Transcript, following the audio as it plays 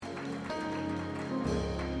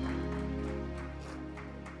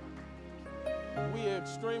We are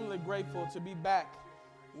extremely grateful to be back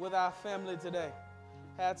with our family today.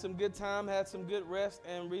 Had some good time, had some good rest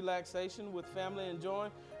and relaxation with family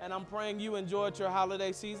enjoying. And I'm praying you enjoyed your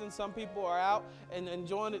holiday season. Some people are out and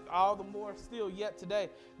enjoying it all the more still yet today.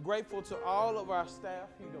 Grateful to all of our staff.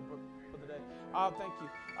 Here you go, for the day. Thank you.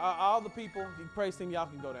 All the people, praise team, y'all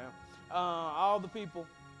can go down. All the people,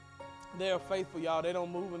 they are faithful, y'all. They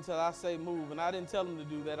don't move until I say move. And I didn't tell them to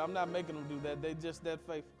do that. I'm not making them do that. They just that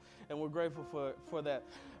faithful. And we're grateful for that.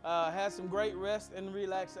 Had some great rest and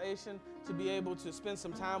relaxation to be able to spend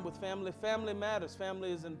some time with family. Family matters. Family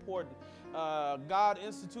is important. God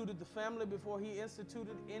instituted the family before he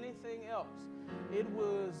instituted anything else. It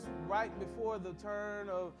was right before the turn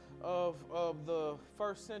of the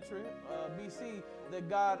first century BC that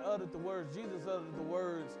God uttered the words, Jesus uttered the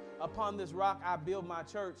words, "Upon this rock I build my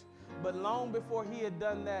church." But long before he had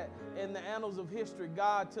done that, in the annals of history,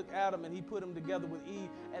 God took Adam and he put him together with Eve,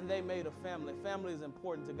 and they made a family. Family is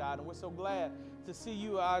important to God, and we're so glad to see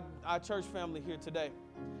you, our church family, here today.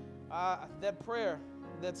 That prayer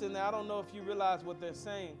that's in there, I don't know if you realize what they're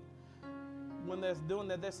saying when they're doing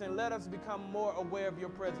that. They're saying, let us become more aware of your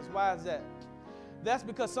presence. Why is that? That's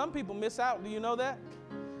because some people miss out. Do you know that?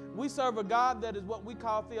 We serve a God that is what we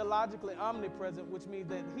call theologically omnipresent, which means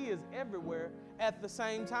that he is everywhere at the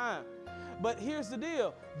same time. But here's the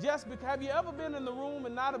deal. Have you ever been in the room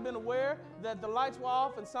and not have been aware that the lights were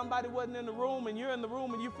off and somebody wasn't in the room, and you're in the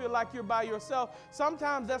room and you feel like you're by yourself?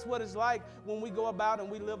 Sometimes that's what it's like when we go about and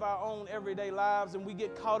we live our own everyday lives and we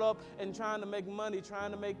get caught up in trying to make money, trying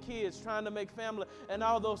to make kids, trying to make family, and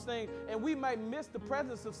all those things. And we might miss the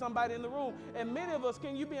presence of somebody in the room. And many of us,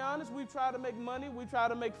 can you be honest, we try to make money, we try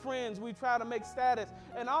to make friends, we try to make status,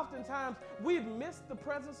 and oftentimes we've missed the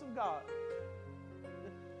presence of God.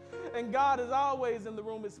 And God is always in the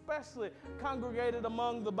room, especially congregated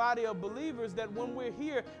among the body of believers, that when we're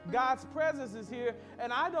here, God's presence is here.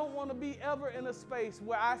 And I don't want to be ever in a space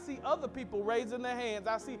where I see other people raising their hands.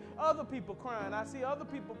 I see other people crying. I see other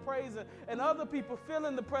people praising and other people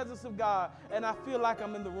feeling the presence of God. And I feel like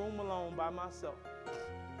I'm in the room alone by myself.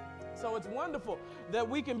 So it's wonderful that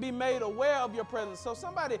we can be made aware of your presence. So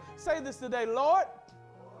somebody say this today: Lord,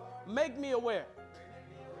 make me aware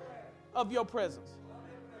of your presence.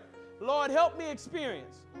 Lord, help me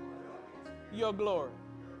experience your glory.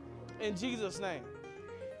 In Jesus' name,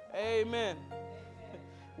 amen.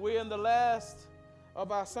 We're in the last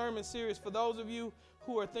of our sermon series. For those of you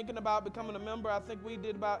who are thinking about becoming a member, I think we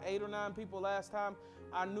did about 8 or 9 people last time.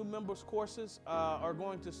 Our new members courses are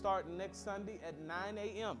going to start next Sunday at 9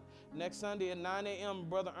 a.m. Next Sunday at 9 a.m.,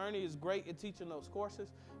 Brother Ernie is great at teaching those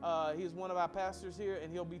courses. He's one of our pastors here,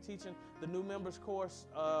 and he'll be teaching the new members course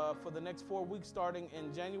for the next 4 weeks starting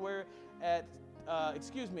in January at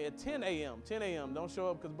 10 a.m. 10 a.m. Don't show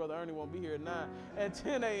up because Brother Ernie won't be here at 9. At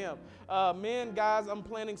 10 a.m. Men, guys, I'm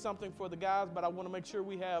planning something for the guys, but I want to make sure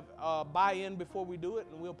we have buy-in before we do it,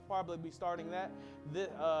 and we'll probably be starting that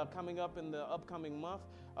coming up in the upcoming month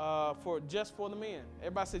just for the men.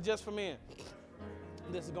 Everybody say just for men.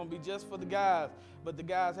 This is going to be just for the guys, but the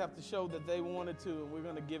guys have to show that they wanted to, and we're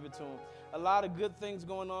going to give it to them. A lot of good things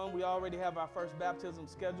going on. We already have our first baptism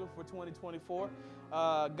scheduled for 2024.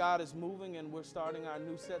 God is moving, and we're starting our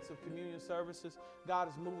new sets of communion services. God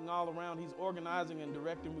is moving all around. He's organizing and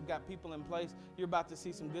directing. We've got people in place. You're about to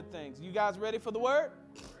see some good things. You guys ready for the word?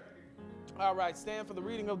 All right, stand for the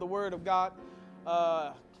reading of the word of God.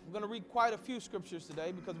 We're going to read quite a few scriptures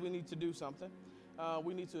today because we need to do something.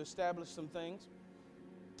 We need to establish some things.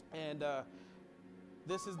 And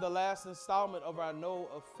this is the last installment of our No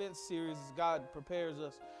Offense series as God prepares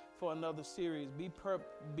us for another series.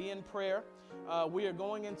 Be in prayer. We are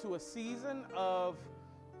going into a season of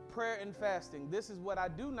prayer and fasting. This is what I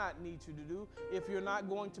do not need you to do. If you're not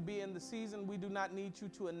going to be in the season, we do not need you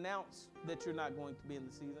to announce that you're not going to be in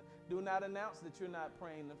the season. Do not announce that you're not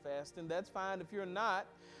praying and fasting. That's fine if you're not,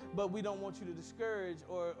 but we don't want you to discourage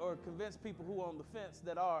or convince people who are on the fence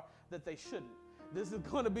that they shouldn't. This is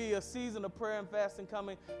going to be a season of prayer and fasting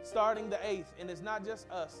coming starting the 8th, and it's not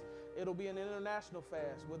just us. It'll be an international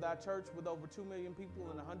fast with our church with over 2 million people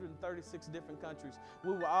in 136 different countries.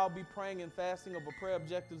 We will all be praying and fasting over prayer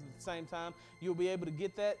objectives at the same time. You'll be able to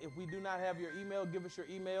get that. If we do not have your email, give us your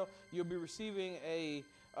email. You'll be receiving a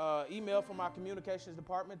email from our communications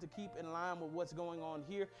department to keep in line with what's going on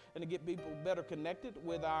here and to get people better connected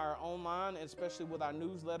with our online, and especially with our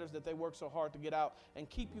newsletters that they work so hard to get out and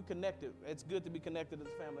keep you connected. It's good to be connected as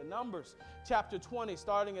a family. Numbers chapter 20,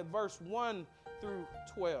 starting at verse 1 through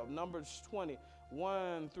 12. Numbers 20,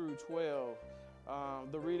 1 through 12.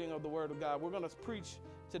 The reading of the word of God. We're going to preach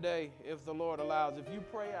today if the Lord allows. If you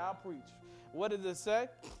pray, I'll preach. What does it say?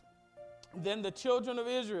 Then the children of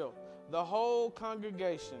Israel the whole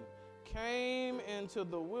congregation came into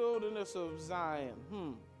the wilderness of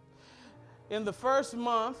Zion in the first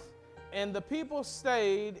month, and the people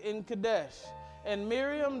stayed in Kadesh. And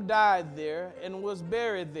Miriam died there and was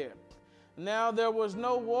buried there. Now there was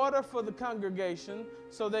no water for the congregation,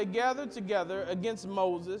 so they gathered together against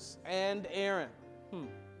Moses and Aaron.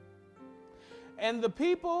 And the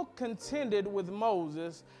people contended with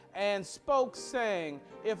Moses and spoke, saying,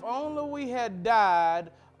 if only we had died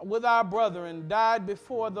with our brethren, died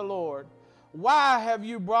before the Lord. Why have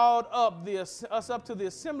you brought us up to the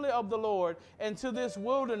assembly of the Lord and to this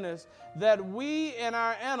wilderness, that we and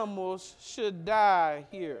our animals should die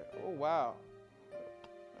here? Oh, wow.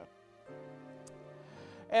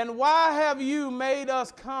 And why have you made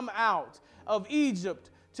us come out of Egypt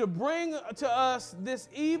to bring to us this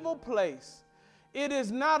evil place? It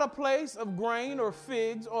is not a place of grain or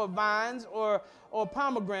figs or vines or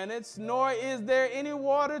pomegranates, nor is there any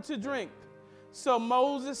water to drink. So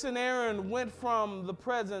Moses and Aaron went from the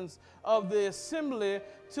presence of the assembly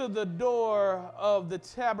to the door of the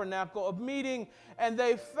tabernacle of meeting, and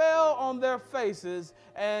they fell on their faces,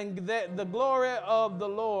 and the glory of the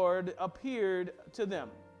Lord appeared to them.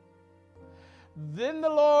 Then the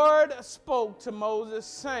Lord spoke to Moses,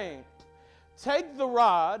 saying, take the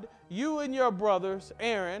rod, you and your brothers,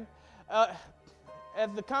 Aaron,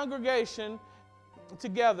 at the congregation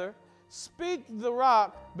together, speak the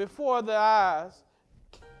rock before their eyes.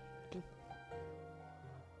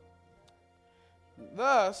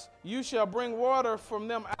 Thus you shall bring water from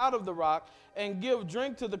them out of the rock and give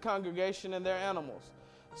drink to the congregation and their animals.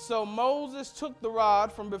 So Moses took the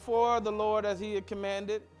rod from before the Lord as he had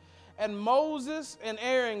commanded. And Moses and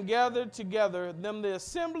Aaron gathered together them the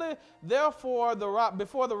assembly, therefore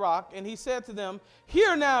before the rock, and he said to them,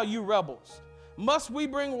 hear now, you rebels, must we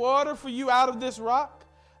bring water for you out of this rock?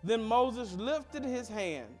 Then Moses lifted his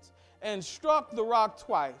hands and struck the rock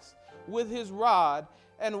twice with his rod,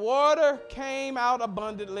 and water came out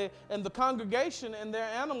abundantly, and the congregation and their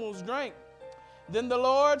animals drank. Then the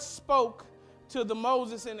Lord spoke to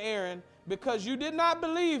Moses and Aaron, because you did not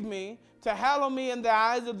believe me, to hallow me in the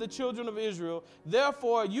eyes of the children of Israel.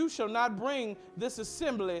 Therefore you shall not bring this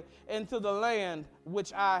assembly into the land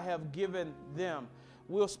which I have given them.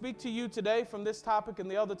 We'll speak to you today from this topic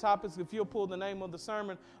and the other topics, if you'll pull the name of the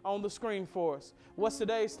sermon on the screen for us. What's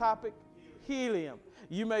today's topic? Helium.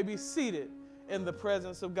 You may be seated in the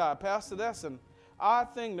presence of God. Pastor, that's an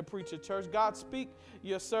odd thing to preach at church. God, speak,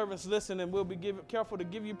 your servants listen, and we'll be careful to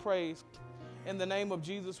give you praise. In the name of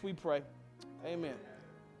Jesus we pray. Amen.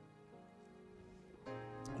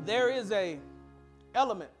 There is a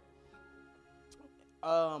element,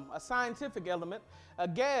 a scientific element, a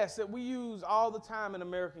gas that we use all the time in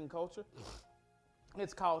American culture.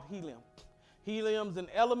 It's called helium. Helium's an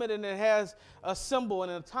element, and it has a symbol,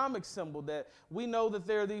 an atomic symbol, that we know that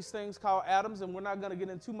there are these things called atoms, and we're not going to get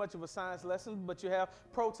into too much of a science lesson, but you have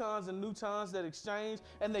protons and neutrons that exchange,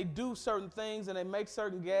 and they do certain things, and they make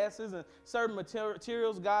certain gases and certain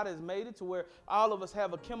materials. God has made it to where all of us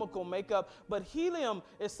have a chemical makeup, but helium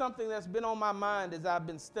is something that's been on my mind as I've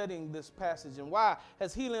been studying this passage. And why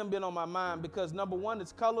has helium been on my mind? Because number one,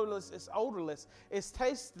 it's colorless, it's odorless, it's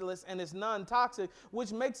tasteless, and it's non-toxic,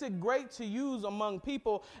 which makes it great to use among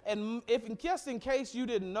people. And just in case you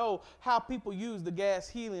didn't know how people use the gas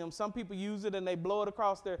helium, some people use it and they blow it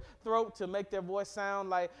across their throat to make their voice sound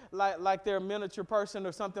like they're a miniature person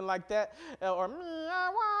or something like that, or I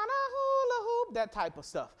wanna hula hoop, that type of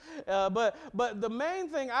stuff. But the main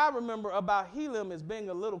thing I remember about helium is being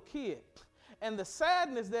a little kid, and the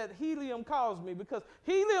sadness that helium caused me, because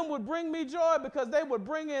helium would bring me joy because they would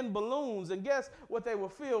bring in balloons, and guess what they were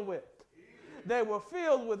filled with? They were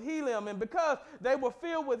filled with helium, and because they were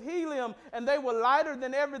filled with helium and they were lighter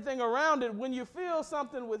than everything around it, when you fill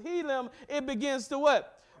something with helium, it begins to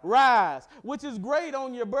what? Rise, which is great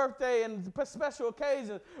on your birthday and special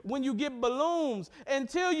occasions when you get balloons,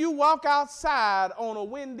 until you walk outside on a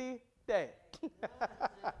windy day.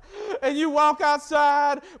 And you walk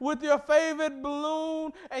outside with your favorite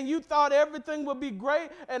balloon, and you thought everything would be great,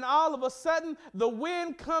 and all of a sudden the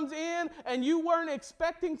wind comes in, and you weren't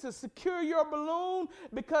expecting to secure your balloon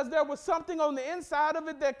because there was something on the inside of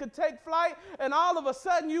it that could take flight, and all of a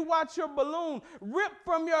sudden you watch your balloon rip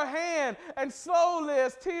from your hand, and slowly,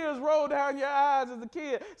 as tears roll down your eyes as a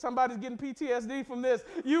kid, somebody's getting PTSD from this,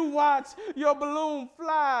 you watch your balloon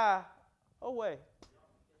fly away.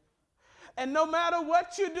 And no matter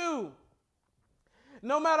what you do,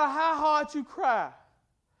 no matter how hard you cry,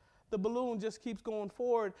 the balloon just keeps going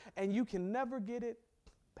forward, and you can never get it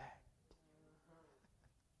back.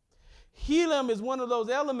 Helium is one of those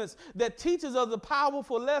elements that teaches us a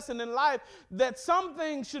powerful lesson in life that some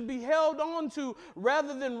things should be held on to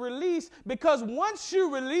rather than released, because once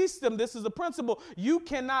you release them, this is the principle, you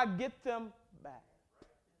cannot get them back.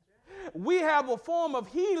 We have a form of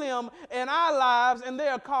helium in our lives, and they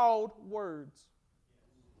are called words.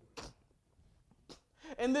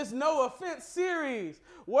 In this No Offense series,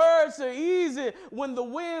 words are easy when the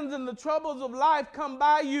winds and the troubles of life come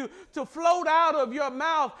by you to float out of your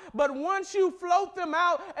mouth. But once you float them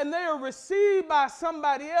out and they are received by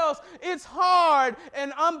somebody else, it's hard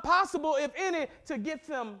and impossible, if any, to get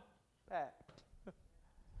them back.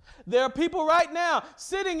 There are people right now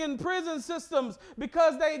sitting in prison systems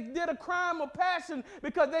because they did a crime of passion,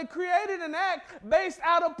 because they created an act based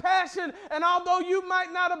out of passion. And although you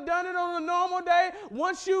might not have done it on a normal day,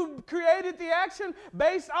 once you created the action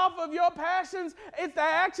based off of your passions, if the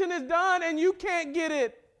action is done and you can't get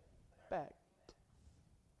it back.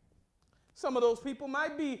 Some of those people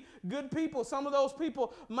might be good people. Some of those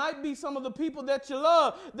people might be some of the people that you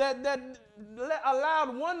love that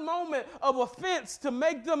allowed one moment of offense to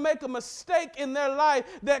make them make a mistake in their life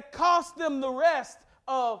that cost them the rest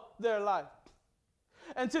of their life.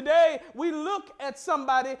 And today we look at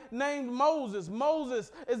somebody named Moses.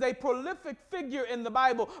 Moses is a prolific figure in the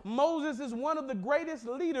Bible. Moses is one of the greatest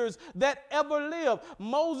leaders that ever lived.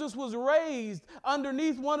 Moses was raised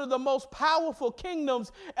underneath one of the most powerful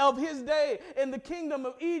kingdoms of his day, in the kingdom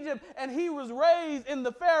of Egypt, and he was raised in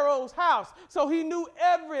the Pharaoh's house. So he knew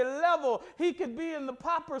every level. He could be in the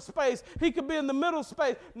pauper space. He could be in the middle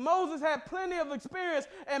space. Moses had plenty of experience,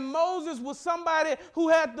 and Moses was somebody who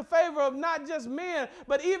had the favor of not just men,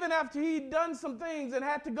 but even after he'd done some things and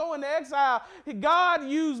had to go into exile, God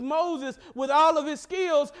used Moses with all of his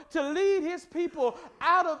skills to lead his people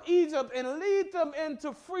out of Egypt and lead them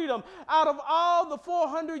into freedom. Out of all the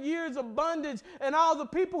 400 years of bondage and all the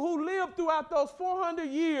people who lived throughout those 400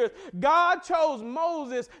 years, God chose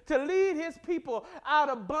Moses to lead his people out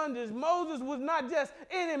of bondage. Moses was not just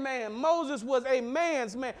any man. Moses was a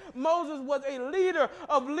man's man. Moses was a leader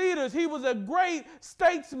of leaders. He was a great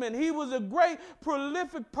statesman. He was a great prolific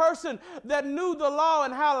person that knew the law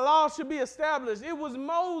and how law should be established. It was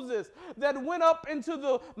Moses that went up into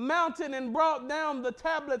the mountain and brought down the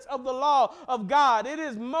tablets of the law of God. It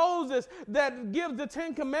is Moses that gives the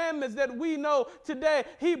 10 Commandments that we know today.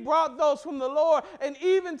 He brought those from the Lord. And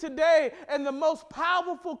even today, in the most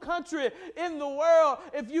powerful country in the world,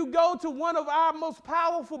 if you go to one of our most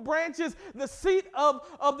powerful branches, the seat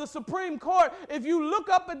of the Supreme Court, if you look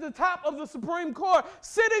up at the top of the Supreme Court,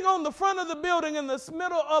 sitting on the front of the building in the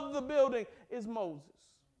middle of the building is Moses.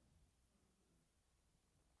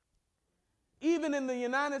 Even in the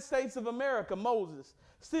United States of America, Moses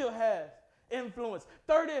still has influence.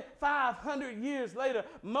 3,500 years later,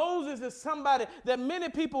 Moses is somebody that many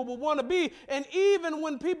people will want to be. And even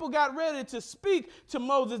when people got ready to speak to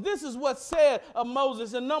Moses, this is what's said of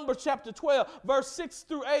Moses in Numbers chapter 12, verse 6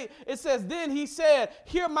 through 8. It says, "Then he said,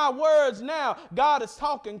 'Hear my words now.'" God is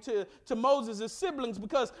talking to Moses' siblings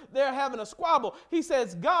because they're having a squabble. He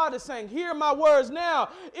says, God is saying, "Hear my words now.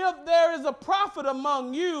 If there is a prophet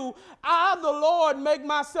among you, I, the Lord, make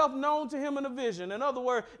myself known to him in a vision." In other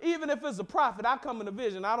words, even if it's a prophet, I come in a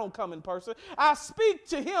vision. I don't come in person. I speak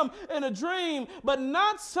to him in a dream, but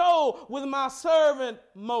not so with my servant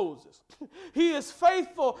Moses. He is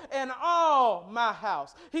faithful in all my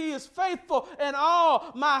house. He is faithful in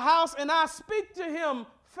all my house, and I speak to him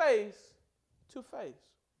face to face,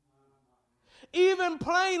 even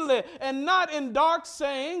plainly and not in dark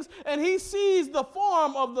sayings, and he sees the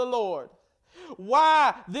form of the Lord.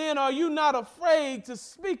 Why then are you not afraid to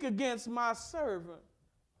speak against my servant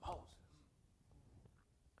Moses?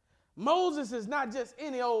 Moses is not just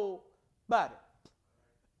any old body.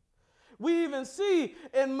 We even see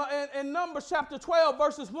in Numbers chapter 12,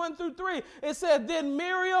 verses 1 through 3, it said, "Then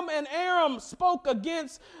Miriam and Aaron spoke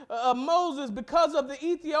against Moses because of the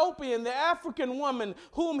Ethiopian, the African woman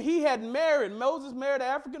whom he had married." Moses married an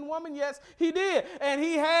African woman? Yes, he did. And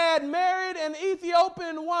he had married an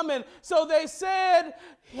Ethiopian woman. So they said,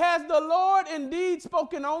 "Has the Lord indeed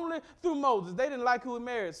spoken only through Moses?" They didn't like who he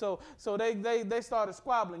married, so they started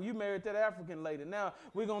squabbling. "You married that African lady. Now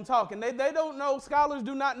we're going to talk." And they don't know, scholars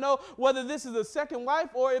do not know whether this is a second wife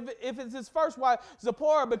or if it's his first wife,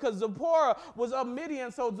 Zipporah, because Zipporah was of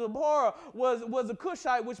Midian, so Zipporah was a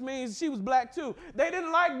Cushite, which means she was black too. They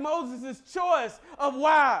didn't like Moses' choice of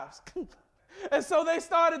wives. And so they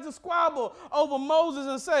started to squabble over Moses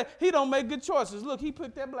and say, he don't make good choices. Look, he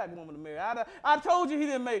picked that black woman to marry. I told you he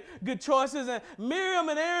didn't make good choices. And Miriam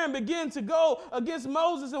and Aaron begin to go against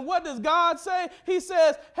Moses. And what does God say? He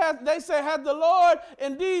says, they say, has the Lord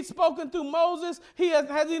indeed spoken through Moses?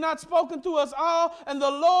 Has he not spoken to us all? And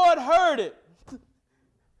the Lord heard it.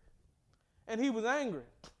 And he was angry.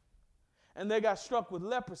 And they got struck with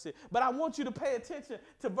leprosy. But I want you to pay attention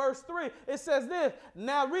to verse 3. It says this.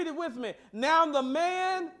 Now read it with me. Now the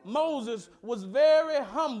man, Moses, was very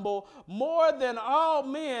humble, more than all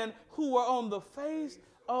men who were on the face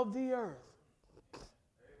of the earth. Amen.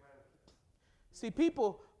 See,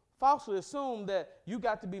 people falsely assume that you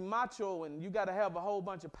got to be macho and you got to have a whole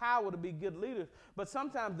bunch of power to be good leaders. But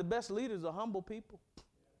sometimes the best leaders are humble people.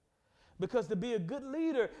 Because to be a good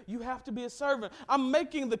leader, you have to be a servant. I'm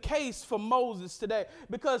making the case for Moses today.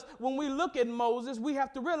 Because when we look at Moses, we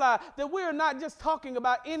have to realize that we're not just talking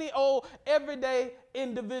about any old everyday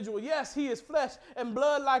individual. Yes, he is flesh and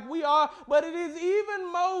blood like we are, but it is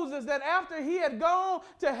even Moses that after he had gone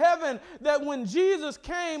to heaven, that when Jesus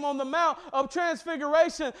came on the Mount of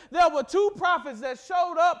Transfiguration, there were two prophets that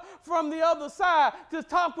showed up from the other side to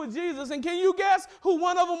talk with Jesus. And can you guess who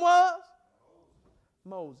one of them was?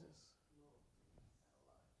 Moses.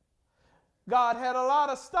 God had a lot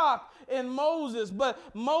of stock in Moses, but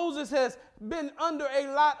Moses has been under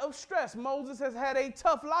a lot of stress. Moses has had a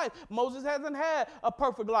tough life. Moses hasn't had a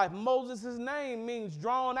perfect life. Moses' name means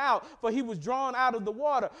drawn out, for he was drawn out of the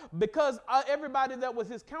water because everybody that was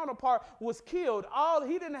his counterpart was killed.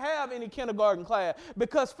 He didn't have any kindergarten class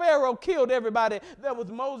because Pharaoh killed everybody that was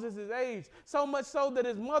Moses' age, so much so that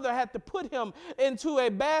his mother had to put him into a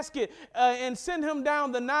basket and send him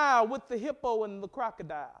down the Nile with the hippo and the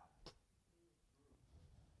crocodile.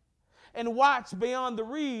 And watch beyond the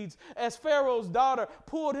reeds as Pharaoh's daughter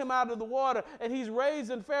pulled him out of the water, and he's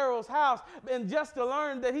raised in Pharaoh's house, and just to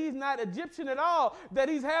learn that he's not Egyptian at all, that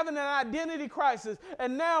he's having an identity crisis.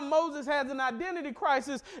 And now Moses has an identity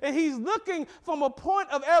crisis, and he's looking from a point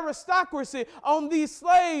of aristocracy on these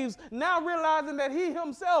slaves, now realizing that he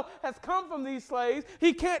himself has come from these slaves.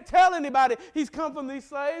 He can't tell anybody he's come from these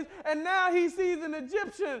slaves, and now he sees an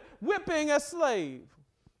Egyptian whipping a slave.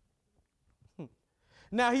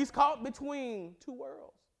 Now he's caught between two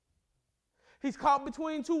worlds. He's caught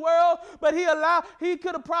between two worlds, but he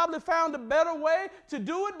could have probably found a better way to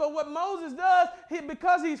do it. But what Moses does,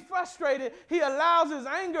 because he's frustrated, he allows his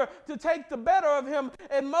anger to take the better of him,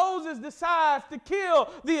 and Moses decides to kill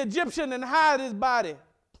the Egyptian and hide his body.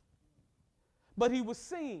 But he was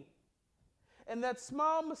seen. And that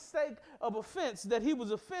small mistake of offense that he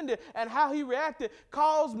was offended and how he reacted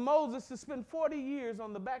caused Moses to spend 40 years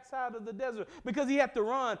on the backside of the desert because he had to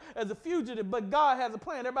run as a fugitive. But God has a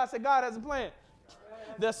plan. Everybody say, God has a plan.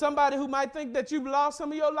 There's somebody who might think that you've lost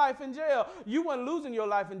some of your life in jail. You weren't losing your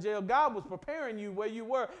life in jail. God was preparing you where you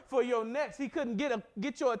were for your next. He couldn't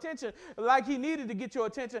get your attention like he needed to get your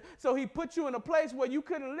attention. So he put you in a place where you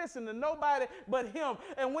couldn't listen to nobody but him.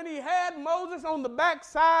 And when he had Moses on the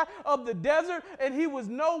backside of the desert and he was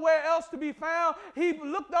nowhere else to be found, he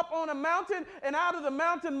looked up on a mountain, and out of the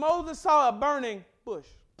mountain Moses saw a burning bush.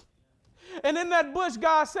 And in that bush,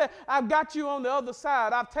 God said, I've got you on the other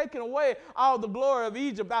side. I've taken away all the glory of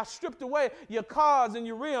Egypt. I stripped away your cars and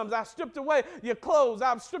your rims. I stripped away your clothes.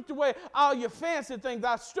 I've stripped away all your fancy things.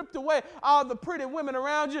 I've stripped away all the pretty women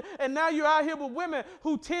around you. And now you're out here with women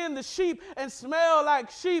who tend the sheep and smell like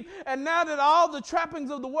sheep. And now that all the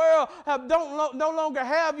trappings of the world no longer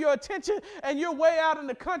have your attention, and you're way out in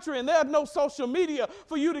the country and there's no social media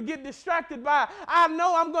for you to get distracted by, I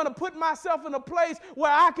know I'm going to put myself in a place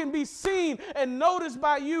where I can be seen and noticed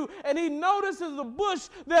by you. And he notices the bush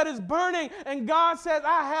that is burning, and God says,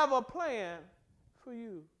 I have a plan for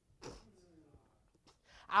you.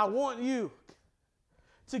 I want you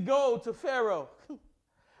to go to Pharaoh,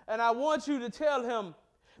 and I want you to tell him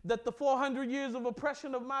that the 400 years of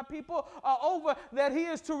oppression of my people are over, that he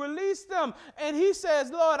is to release them. And he says,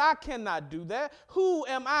 Lord, I cannot do that. Who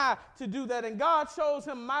am I to do that? And God shows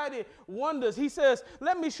him mighty wonders. He says,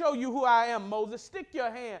 let me show you who I am, Moses. Stick your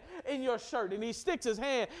hand in your shirt. And he sticks his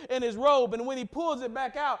hand in his robe. And when he pulls it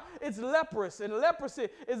back out, it's leprous. And leprosy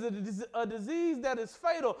is a disease that is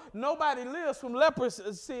fatal. Nobody lives from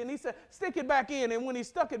leprosy. And he said, stick it back in. And when he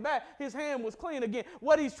stuck it back, his hand was clean again.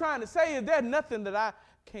 What he's trying to say is there's nothing that I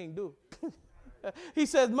can't do. He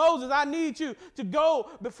says, Moses, I need you to go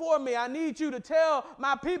before me. I need you to tell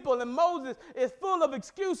my people. And Moses is full of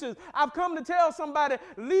excuses. I've come to tell somebody,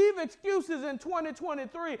 leave excuses in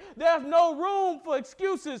 2023. There's no room for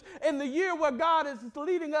excuses in the year where God is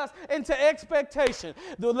leading us into expectation.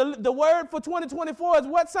 The word for 2024 is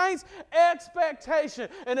what, saints? Expectation.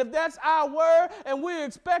 And if that's our word and we're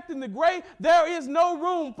expecting the great, there is no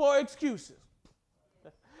room for excuses.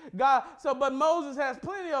 But Moses has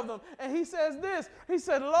plenty of them. And he says this. He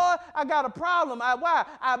said, Lord, I got a problem. Why?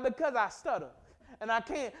 Because I stutter. And I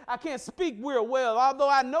can't speak real well. Although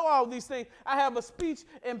I know all these things, I have a speech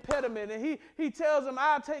impediment. And he tells him,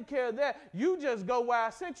 I'll take care of that. You just go where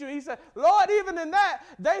I sent you. He said, Lord, even in that,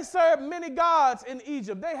 they serve many gods in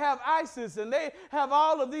Egypt. They have Isis, and they have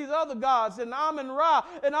all of these other gods, and Amun-Ra,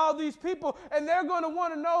 and all these people. And they're going to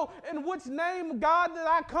want to know in which name God did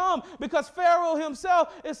I come, because Pharaoh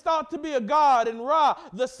himself is thought to be a god, and Ra,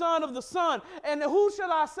 the son of the sun. And who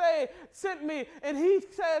shall I say sent me? And he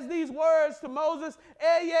says these words to Moses,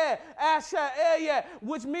 Ehyeh, Asher, Ehyeh,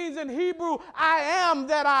 which means in Hebrew, I am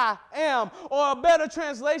that I am. Or a better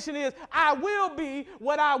translation is, I will be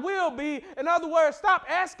what I will be. In other words, stop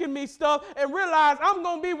asking me stuff and realize I'm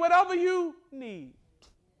going to be whatever you need.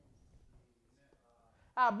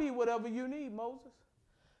 I'll be whatever you need, Moses.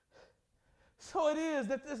 So it is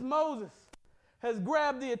that this Moses has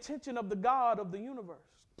grabbed the attention of the God of the universe.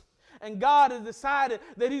 And God has decided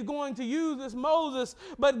that he's going to use this Moses.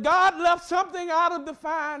 But God left something out of the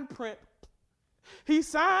fine print. He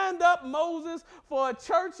signed up Moses for a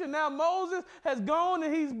church, and now Moses has gone,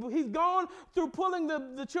 and he's gone through pulling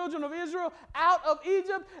the children of Israel out of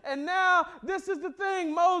Egypt. And now this is the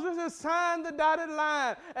thing. Moses has signed the dotted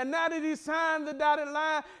line. And now that he's signed the dotted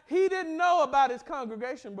line, he didn't know about his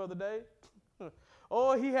congregation, Brother Dave.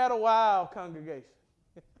 Oh, he had a wild congregation.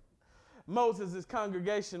 Moses'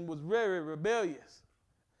 congregation was very rebellious.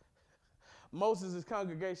 Moses'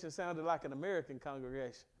 congregation sounded like an American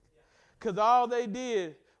congregation, because all they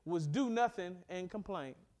did was do nothing and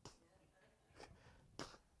complain.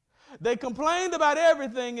 They complained about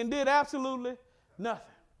everything and did absolutely nothing.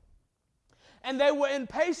 And they were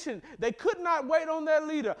impatient. They could not wait on their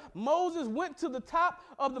leader. Moses went to the top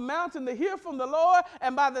of the mountain to hear from the Lord,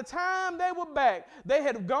 and by the time they were back, they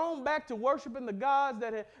had gone back to worshiping the gods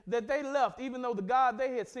that they left, even though the God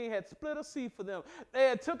they had seen had split a sea for them. They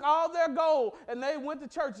had took all their gold, and they went to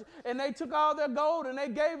church, and they took all their gold, and they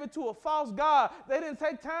gave it to a false god. They didn't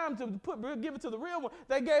take time to give it to the real one.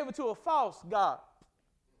 They gave it to a false god.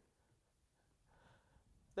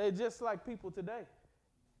 They're just like people today.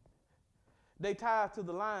 They tithe to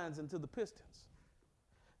the Lions and to the Pistons.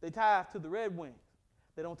 They tithe to the Red Wings.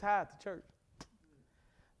 They don't tithe to church.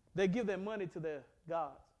 They give their money to their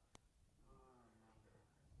gods.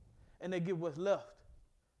 And they give what's left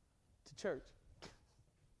to church.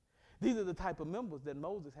 These are the type of members that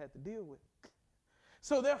Moses had to deal with.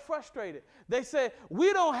 So they're frustrated. They say,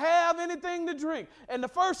 we don't have anything to drink. And the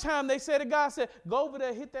first time they said to God, said, go over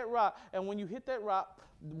there, hit that rock. And when you hit that rock,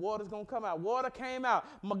 the water's going to come out. Water came out.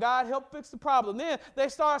 My God helped fix the problem. Then they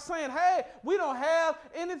start saying, hey, we don't have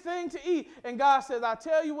anything to eat. And God says, I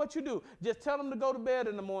tell you what you do. Just tell them to go to bed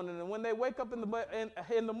in the morning. And when they wake up in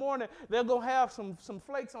the morning, they're going to have some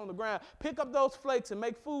flakes on the ground. Pick up those flakes and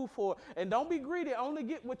make food for it. And don't be greedy. Only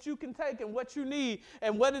get what you can take and what you need.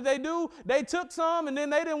 And what did they do? They took some, and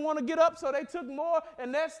then they didn't want to get up, so they took more,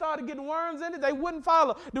 and that started getting worms in it. They wouldn't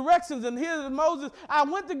follow directions. And here's Moses. I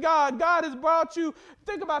went to God. God has brought you.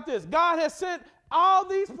 Think about this. God has sent all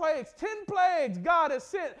these plagues, 10 plagues God has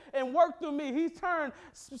sent and worked through me. He's turned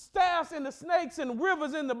staffs into snakes and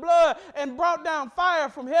rivers into blood and brought down fire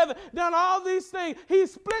from heaven, done all these things. He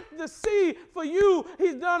split the sea for you.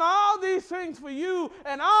 He's done all these things for you,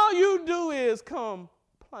 and all you do is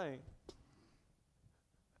complain.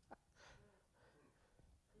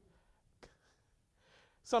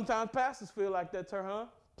 Sometimes pastors feel like that, huh?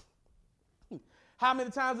 How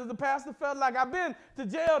many times has the pastor felt like, I've been to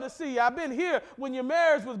jail to see you. I've been here when your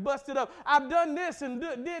marriage was busted up. I've done this and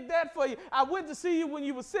did that for you. I went to see you when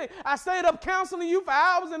you were sick. I stayed up counseling you for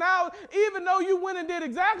hours and hours, even though you went and did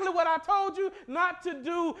exactly what I told you not to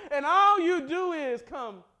do, and all you do is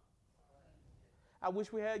come. I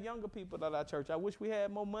wish we had younger people at our church. I wish we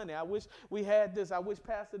had more money. I wish we had this. I wish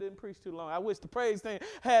pastor didn't preach too long. I wish the praise thing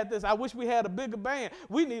had this. I wish we had a bigger band.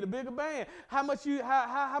 We need a bigger band. How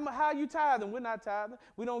you tithing? We're not tithing.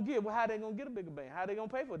 We don't give. Well, how they going to get a bigger band? How they going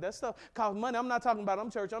to pay for it? That stuff costs money. I'm not talking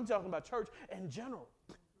about church. I'm talking about church in general.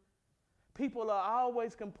 People are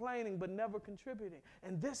always complaining but never contributing.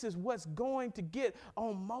 And this is what's going to get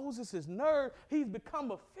on Moses' nerve. He's become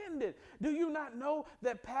offended. Do you not know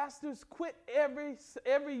that pastors quit every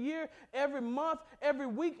year, every month, every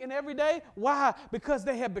week, and every day? Why? Because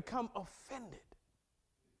they have become offended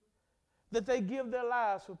that they give their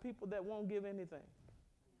lives for people that won't give anything.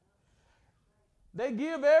 They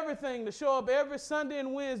give everything to show up every Sunday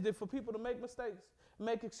and Wednesday for people to make mistakes,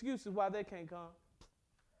 make excuses why they can't come.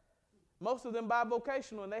 Most of them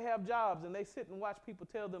bivocational and they have jobs and they sit and watch people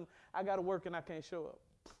tell them, I got to work and I can't show up.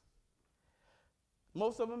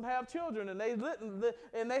 Most of them have children and they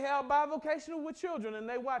have bivocational with children and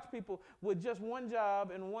they watch people with just one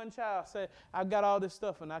job and one child say, I got all this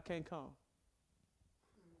stuff and I can't come.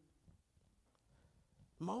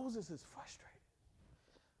 Moses is frustrated.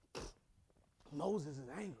 Moses is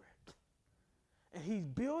angry. And he's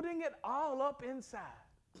building it all up inside.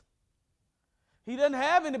 He doesn't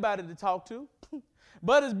have anybody to talk to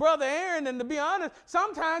but his brother Aaron, and to be honest,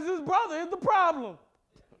 sometimes his brother is the problem.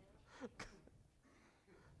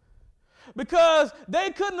 Because they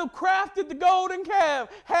couldn't have crafted the golden calf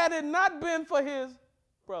had it not been for his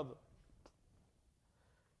brother.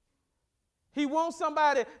 He wants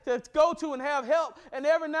somebody to go to and have help. And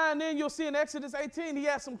every now and then you'll see in Exodus 18, he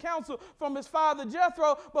has some counsel from his father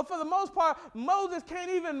Jethro. But for the most part, Moses can't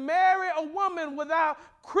even marry a woman without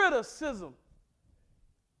criticism.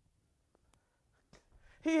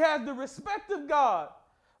 He has the respect of God,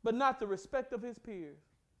 but not the respect of his peers.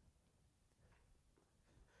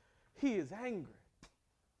 He is angry.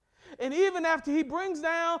 And even after he brings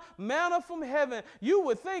down manna from heaven, you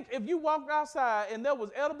would think if you walked outside and there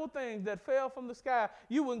was edible things that fell from the sky,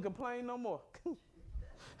 you wouldn't complain no more.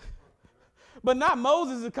 But not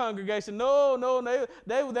Moses' congregation. No,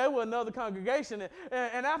 they were another congregation.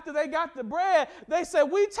 And after they got the bread, they said,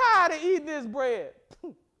 we tired of eating this bread.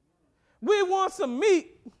 We want some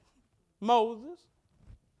meat, Moses.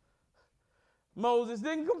 Moses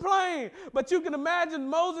didn't complain, but you can imagine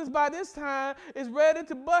Moses by this time is ready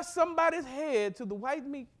to bust somebody's head to the white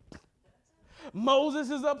meat.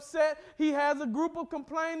 Moses is upset. He has a group of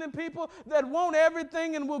complaining people that want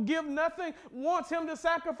everything and will give nothing, wants him to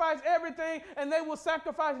sacrifice everything, and they will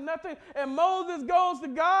sacrifice nothing. And Moses goes to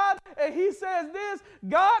God, and he says this,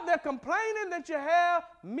 God, they're complaining that you have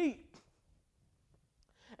meat.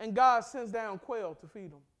 And God sends down quail to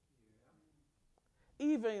feed them.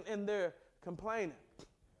 Even in their complaining.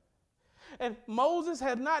 And Moses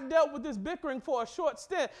had not dealt with this bickering for a short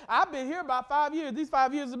stint. I've been here about 5 years. These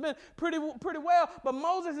 5 years have been pretty well. But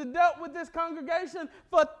Moses had dealt with this congregation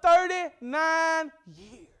for 39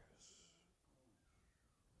 years.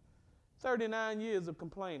 39 years of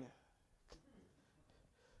complaining.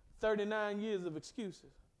 39 years of excuses.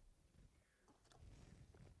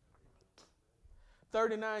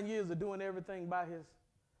 39 years of doing everything by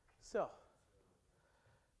himself.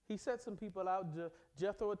 He set some people out.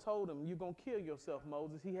 Jethro told him, you're going to kill yourself,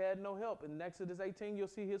 Moses. He had no help. In Exodus 18, you'll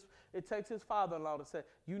see it takes his father-in-law to say,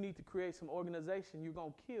 you need to create some organization. You're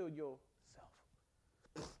going to kill yourself.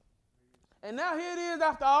 And now here it is,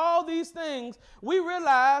 after all these things, we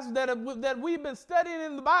realize that we've been studying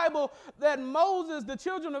in the Bible that Moses, the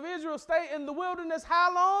children of Israel, stayed in the wilderness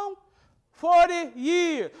how long? 40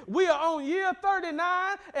 years. We are on year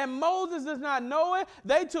 39, and Moses does not know it.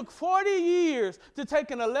 They took 40 years to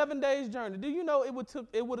take an 11-day journey. Do you know it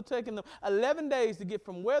would have taken them 11 days to get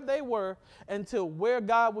from where they were until where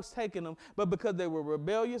God was taking them? But because they were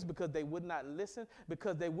rebellious, because they would not listen,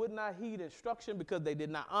 because they would not heed instruction, because they did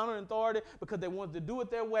not honor authority, because they wanted to do it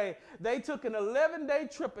their way, they took an 11-day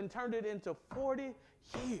trip and turned it into 40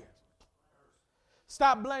 years.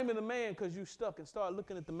 Stop blaming the man because you stuck and start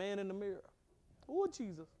looking at the man in the mirror. Oh,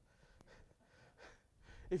 Jesus.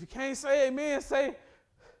 If you can't say amen, say,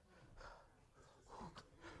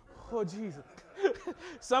 oh, Jesus.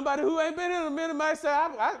 Somebody who ain't been in a minute might say,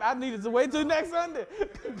 I needed to wait till next Sunday.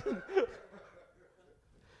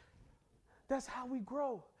 That's how we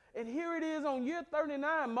grow. And here it is on year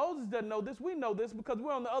 39. Moses doesn't know this. We know this because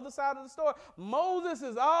we're on the other side of the story. Moses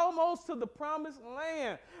is almost to the promised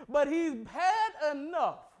land, but he's had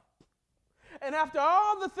enough. And after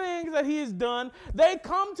all the things that he's done, they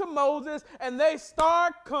come to Moses and they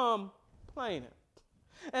start complaining.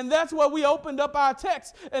 And that's where we opened up our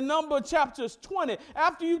text in Numbers chapters 20.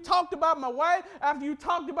 After you talked about my wife, after you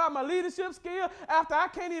talked about my leadership skill, after I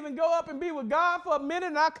can't even go up and be with God for a minute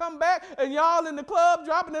and I come back and y'all in the club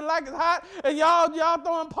dropping it like it's hot and y'all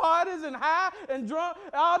throwing parties and high and drunk,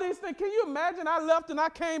 all these things. Can you imagine I left and I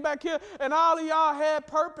came back here and all of y'all had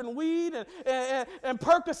perp and weed and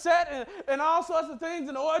Percocet and all sorts of things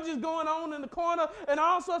and orgies going on in the corner and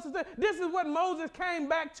all sorts of things. This is what Moses came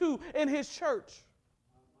back to in his church.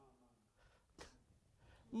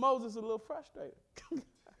 Moses is a little frustrated.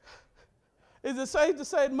 Is it safe to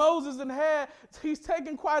say Moses he's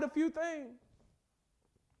taken quite a few things?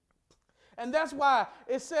 And that's why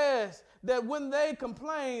it says that when they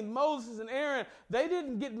complained, Moses and Aaron, they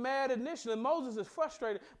didn't get mad initially. Moses is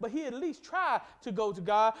frustrated, but he at least tried to go to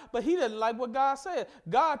God, but he didn't like what God said.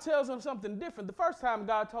 God tells him something different. The first time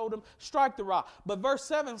God told him, strike the rock. But verse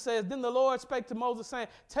 7 says, then the Lord spake to Moses, saying,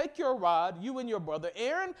 take your rod, you and your brother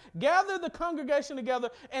Aaron, gather the congregation together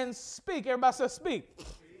and speak. Everybody says speak.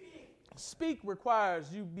 Speak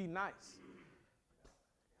requires you be nice.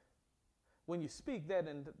 When you speak, that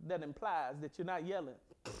implies that you're not yelling.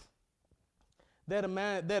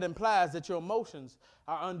 That implies that your emotions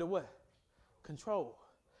are under what? Control.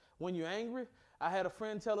 When you're angry, I had a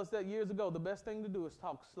friend tell us that years ago, the best thing to do is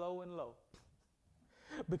talk slow and low.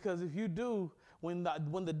 Because if you do, when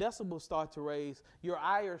the decibels start to raise, your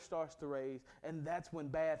ire starts to raise, and that's when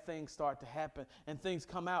bad things start to happen and things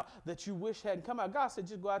come out that you wish hadn't come out. God said,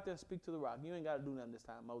 just go out there and speak to the rock. You ain't got to do nothing this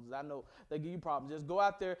time, Moses. I know they give you problems. Just go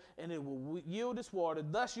out there, and it will yield its water.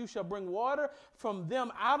 Thus you shall bring water from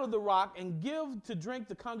them out of the rock and give to drink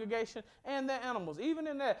the congregation and their animals. Even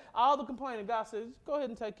in that, all the complaining, God says, just go ahead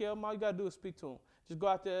and take care of them. All you got to do is speak to them. Just go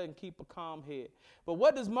out there and keep a calm head. But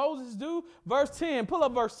what does Moses do? Verse 10. Pull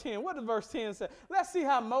up verse 10. What does verse 10 say? Let's see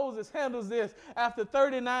how Moses handles this after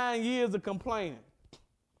 39 years of complaining.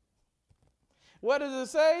 What does it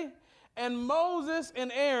say? And Moses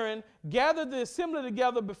and Aaron gathered the assembly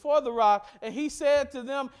together before the rock, and he said to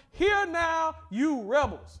them, hear now, you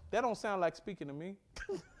rebels. That don't sound like speaking to me.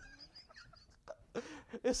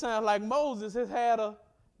 It sounds like Moses has had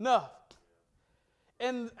enough.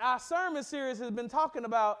 And our sermon series has been talking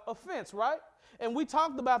about offense, right? And we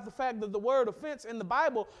talked about the fact that the word offense in the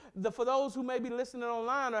Bible, for those who may be listening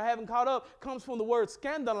online or haven't caught up, comes from the word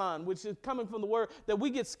scandalon, which is coming from the word that we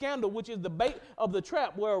get scandal, which is the bait of the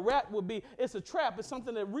trap, where a rat would be. It's a trap. It's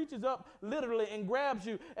something that reaches up literally and grabs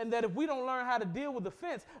you. And that if we don't learn how to deal with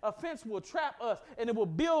offense will trap us, and it will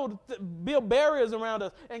build barriers around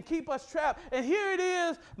us and keep us trapped. And here it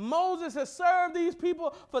is. Moses has served these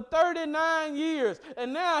people for 39 years.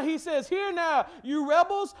 And now he says, here now, you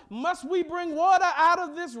rebels, must we bring water out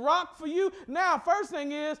of this rock for you? Now, first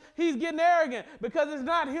thing is, he's getting arrogant because it's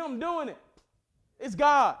not him doing it. It's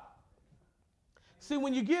God. See,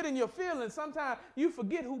 when you get in your feelings, sometimes you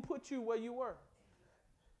forget who put you where you were.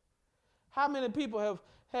 How many people have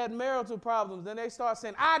had marital problems and they start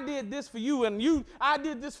saying, I did this for you and I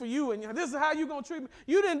did this for you and this is how you're going to treat me.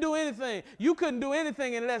 You didn't do anything. You couldn't do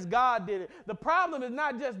anything unless God did it. The problem is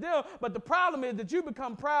not just them, but the problem is that you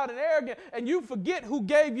become proud and arrogant and you forget who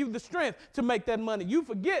gave you the strength to make that money. You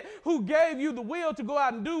forget who gave you the will to go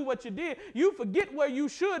out and do what you did. You forget where you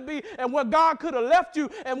should be and where God could have left you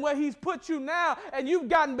and where he's put you now, and you've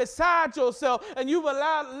gotten beside yourself and you've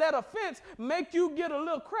let offense make you get a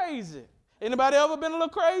little crazy. Anybody ever been a little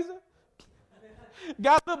crazy?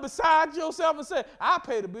 Got a little beside yourself and said, I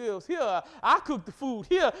pay the bills here, I cook the food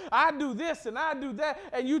here, I do this and I do that,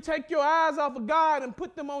 and you take your eyes off of God and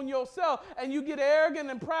put them on yourself, and you get arrogant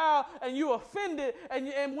and proud, and you're offended,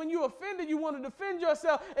 and when you're offended, you want to defend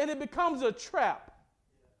yourself, and it becomes a trap.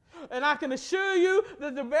 And I can assure you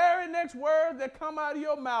that the very next words that come out of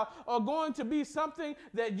your mouth are going to be something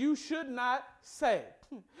that you should not say.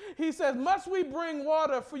 He says, must we bring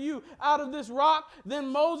water for you out of this rock? Then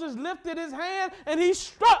Moses lifted his hand and he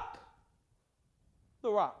struck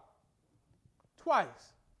the rock twice.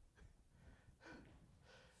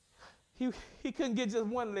 He couldn't get just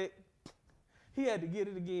one lick. He had to get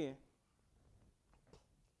it again.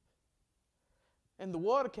 And the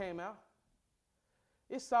water came out.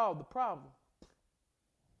 It solved the problem.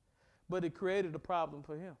 But it created a problem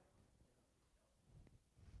for him.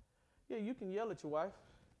 Yeah, you can yell at your wife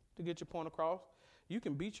to get your point across. You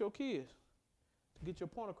can beat your kids to get your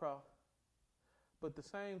point across. But the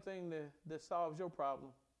same thing that solves your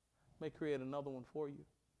problem may create another one for you.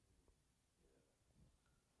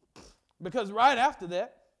 Because right after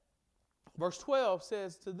that, verse 12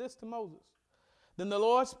 says to Moses, then the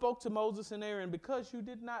Lord spoke to Moses and Aaron, because you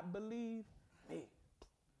did not believe me,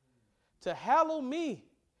 to hallow me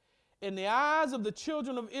in the eyes of the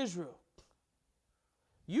children of Israel.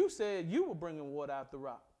 You said you were bringing water out the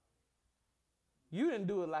rock. You didn't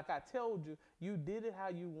do it like I told you. You did it how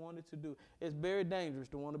you wanted to do. It's very dangerous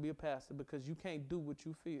to want to be a pastor because you can't do what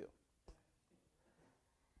you feel.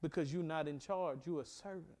 Because you're not in charge. You're a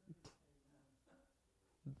servant.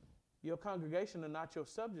 Your congregation are not your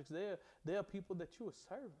subjects. They're people that you are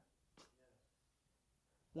serving.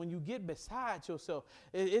 When you get beside yourself,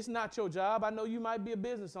 it's not your job. I know you might be a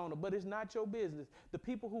business owner, but it's not your business. The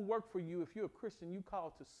people who work for you, if you're a Christian, you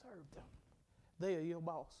called to serve them. They are your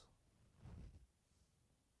boss.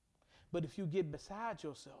 But if you get beside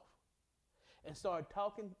yourself and start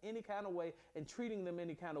talking any kind of way and treating them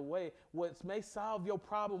any kind of way, what may solve your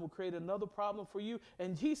problem will create another problem for you.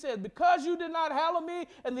 And he said, because you did not hallow me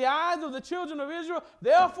in the eyes of the children of Israel,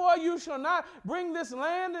 therefore you shall not bring this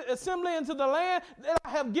land assembly into the land that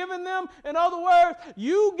I have given them. In other words,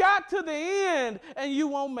 you got to the end and you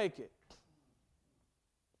won't make it.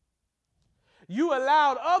 You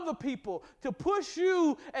allowed other people to push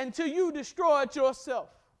you until you destroyed yourself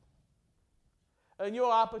and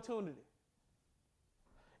your opportunity.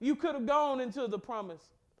 You could have gone into the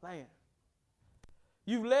promised land.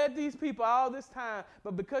 You've led these people all this time,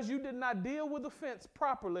 but because you did not deal with offense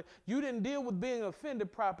properly, you didn't deal with being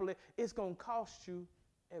offended properly, it's going to cost you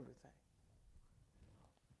everything.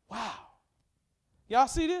 Wow. Y'all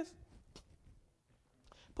see this?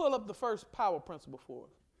 Pull up the first power principle for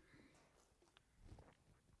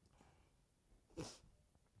us.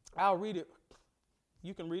 I'll read it.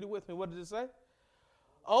 You can read it with me. What did it say?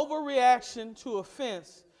 Overreaction to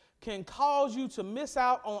offense can cause you to miss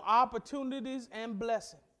out on opportunities and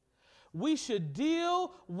blessings. We should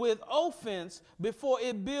deal with offense before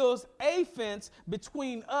it builds a fence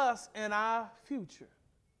between us and our future.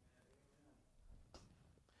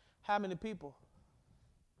 How many people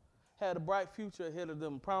had a bright future ahead of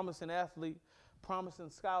them? Promising athlete,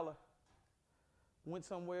 promising scholar, went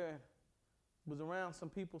somewhere and was around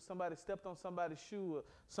some people, somebody stepped on somebody's shoe or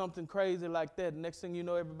something crazy like that. Next thing you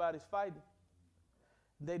know, everybody's fighting.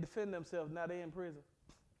 They defend themselves. Now they're in prison.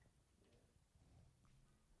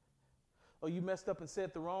 Or you messed up and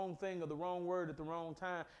said the wrong thing or the wrong word at the wrong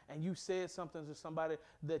time, and you said something to somebody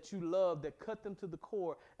that you love that cut them to the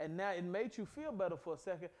core, and now it made you feel better for a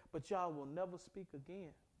second, but y'all will never speak again.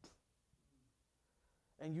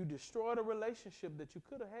 And you destroyed a relationship that you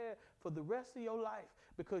could have had for the rest of your life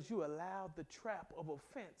because you allowed the trap of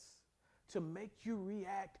offense to make you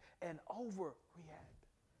react and overreact.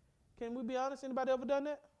 Can we be honest? Anybody ever done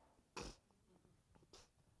that?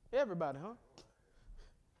 Everybody, huh?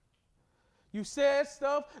 You said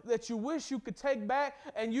stuff that you wish you could take back,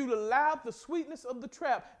 and you allowed the sweetness of the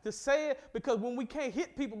trap to say it, because when we can't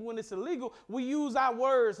hit people when it's illegal, we use our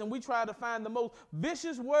words and we try to find the most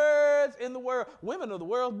vicious words in the world. Women are the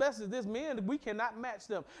world's best at this. Men, we cannot match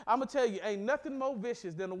them. I'm going to tell you, ain't nothing more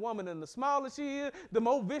vicious than a woman, and the smaller she is, the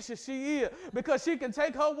more vicious she is, because she can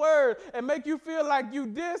take her word and make you feel like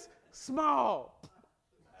you this small.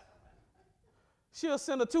 She'll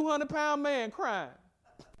send a 200-pound man crying.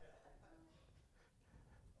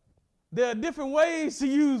 There are different ways to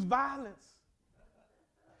use violence.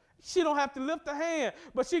 She don't have to lift a hand,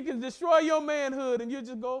 but she can destroy your manhood, and you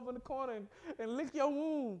just go over in the corner and lick your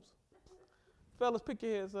wounds. Fellas, pick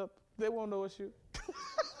your heads up. They won't know it's you.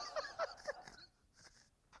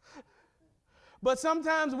 But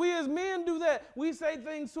sometimes we as men do that. We say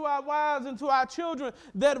things to our wives and to our children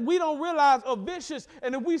that we don't realize are vicious.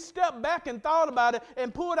 And if we step back and thought about it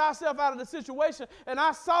and pulled ourselves out of the situation, and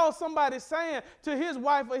I saw somebody saying to his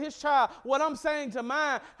wife or his child what I'm saying to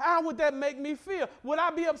mine, how would that make me feel? Would I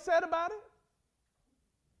be upset about it?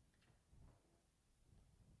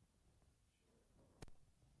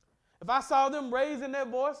 If I saw them raising their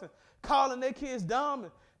voice and calling their kids dumb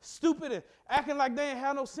and stupid and acting like they ain't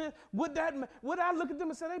have no sense, would I look at them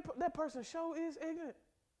and say, that person sure is ignorant?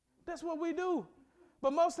 That's what we do.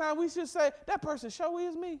 But most times we should say, that person sure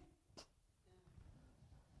is me.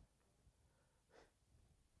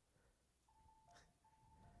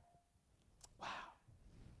 Wow.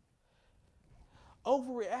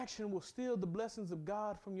 Overreaction will steal the blessings of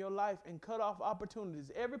God from your life and cut off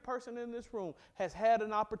opportunities. Every person in this room has had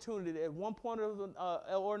an opportunity at one point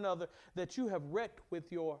or another that you have wrecked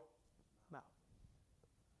with your mouth.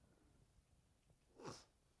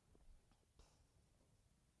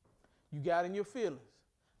 You got in your feelings.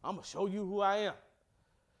 I'm going to show you who I am.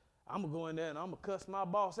 I'm going to go in there and I'm going to cuss my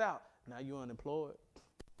boss out. Now you're unemployed.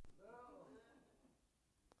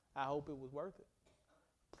 I hope it was worth it.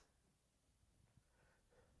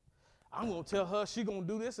 I'm going to tell her she going to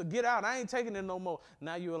do this or get out. I ain't taking it no more.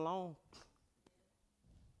 Now you're alone.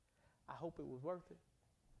 I hope it was worth it.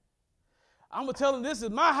 I'm going to tell them this is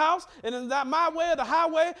my house, and it's not my way or the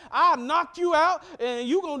highway. I'll knock you out, and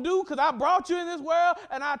you going to do because I brought you in this world,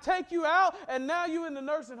 and I'll take you out, and now you in the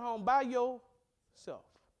nursing home by yourself.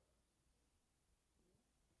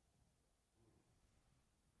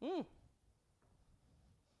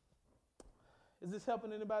 Is this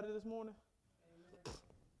helping anybody this morning? Amen.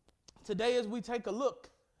 Today, as we take a look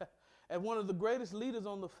at one of the greatest leaders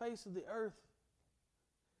on the face of the earth,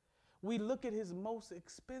 we look at his most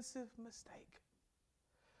expensive mistake,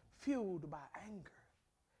 fueled by anger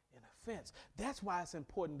and offense. That's why it's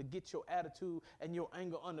important to get your attitude and your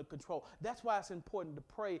anger under control. That's why it's important to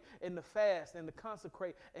pray and to fast and to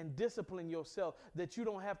consecrate and discipline yourself, that you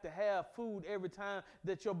don't have to have food every time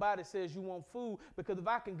that your body says you want food. Because if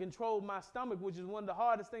I can control my stomach, which is one of the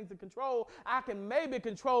hardest things to control, I can maybe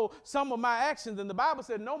control some of my actions. And the Bible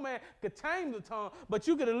said no man could tame the tongue, but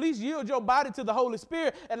you could at least yield your body to the Holy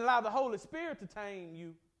Spirit and allow the Holy Spirit to tame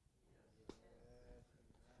you.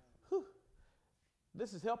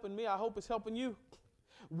 This is helping me. I hope it's helping you.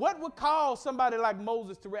 What would cause somebody like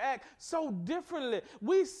Moses to react so differently?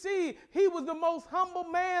 We see he was the most humble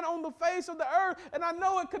man on the face of the earth, and I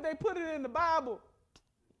know it because they put it in the Bible.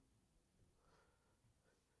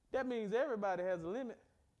 That means everybody has a limit.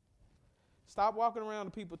 Stop walking around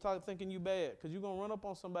to people thinking you bad, because you're going to run up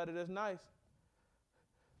on somebody that's nice.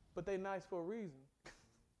 But they nice for a reason,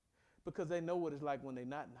 because they know what it's like when they're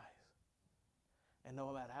not nice. And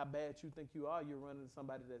no matter how bad you think you are, you're running to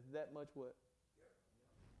somebody that's that much what?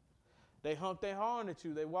 They honked their horn at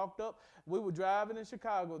you. They walked up. We were driving in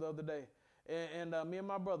Chicago the other day, and me and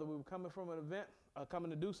my brother, we were coming from an event,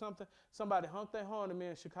 coming to do something. Somebody honked their horn at me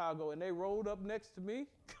in Chicago, and they rolled up next to me,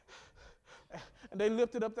 and they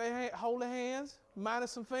lifted up their holy hands,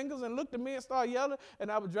 minus some fingers, and looked at me and started yelling.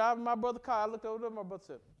 And I was driving my brother's car. I looked over there, my brother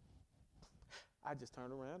said, I just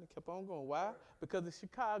turned around and kept on going. Why? Because it's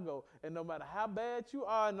Chicago, and no matter how bad you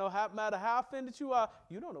are, no matter how offended you are,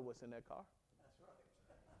 you don't know what's in that car. That's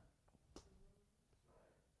right.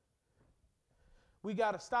 We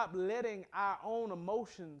got to stop letting our own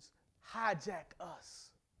emotions hijack us.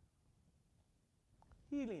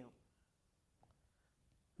 Helium.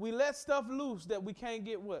 We let stuff loose that we can't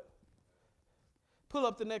get what? Pull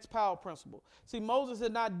up the next power principle. See, Moses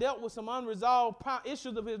had not dealt with some unresolved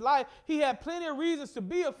issues of his life. He had plenty of reasons to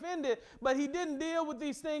be offended, but he didn't deal with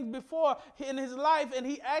these things before in his life, and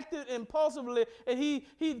he acted impulsively, and he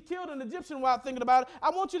killed an Egyptian while thinking about it.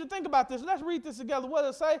 I want you to think about this. Let's read this together. What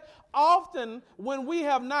does it say? Often when we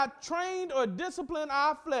have not trained or disciplined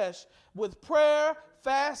our flesh with prayer,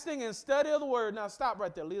 fasting, and study of the word. Now stop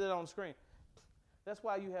right there. Leave that on the screen. That's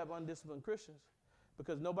why you have undisciplined Christians,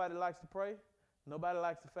 because nobody likes to pray. Nobody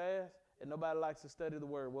likes to fast, and nobody likes to study the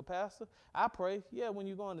word. Well, Pastor, I pray, when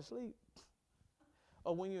you're going to sleep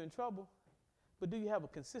or when you're in trouble. But do you have a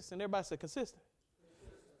consistent, everybody say consistent.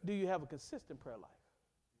 Do you have a consistent prayer life?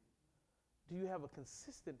 Do you have a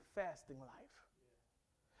consistent fasting life?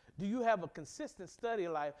 Do you have a consistent study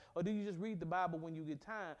life, or do you just read the Bible when you get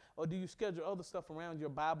time, or do you schedule other stuff around your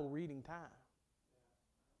Bible reading time?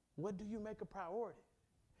 What do you make a priority?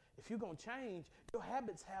 If you're going to change, your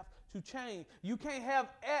habits have to change. You can't have,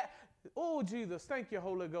 oh, Jesus, thank you,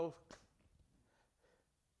 Holy Ghost.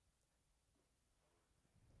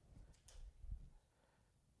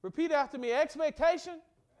 Repeat after me. Expectation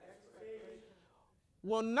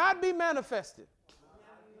will not be manifested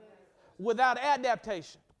without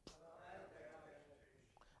adaptation.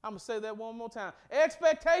 I'm going to say that one more time.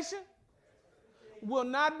 Expectation will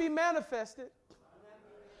not be manifested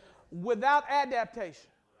without adaptation.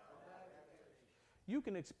 You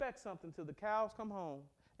can expect something till the cows come home,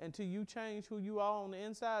 until you change who you are on the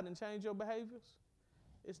inside and change your behaviors.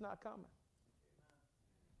 It's not coming.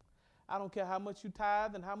 I don't care how much you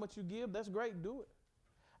tithe and how much you give. That's great. Do it.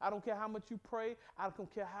 I don't care how much you pray. I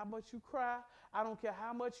don't care how much you cry. I don't care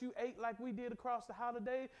how much you ate like we did across the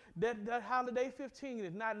holiday. That holiday 15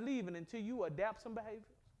 is not leaving until you adapt some behavior.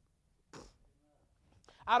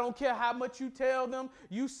 I don't care how much you tell them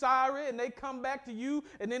you sorry and they come back to you,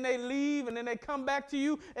 and then they leave, and then they come back to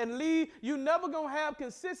you and leave. You're never going to have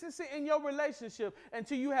consistency in your relationship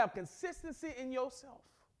until you have consistency in yourself.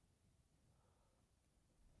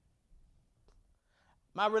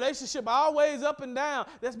 My relationship always up and down.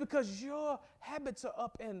 That's because your habits are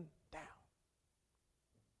up and down.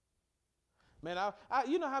 Man,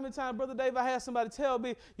 you know how many times, Brother Dave, I had somebody tell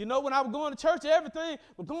me, when I was going to church, everything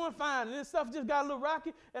was going fine, and then stuff just got a little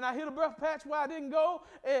rocky, and I hit a rough patch where I didn't go,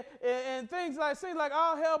 and things seemed like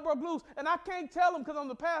all hell broke loose. And I can't tell them because I'm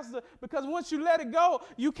the pastor, because once you let it go,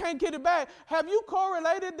 you can't get it back. Have you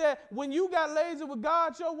correlated that when you got lazy with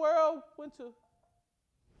God, your world went to?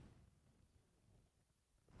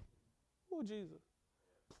 Oh, Jesus.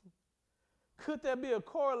 Could there be a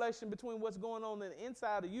correlation between what's going on in the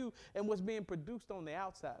inside of you and what's being produced on the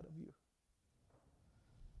outside of you?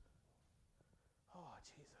 Oh,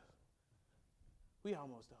 Jesus. We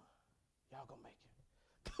almost done. Y'all gonna make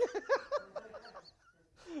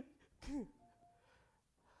it.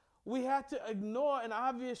 We have to ignore an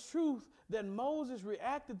obvious truth that Moses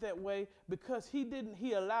reacted that way because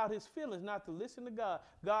he allowed his feelings not to listen to God.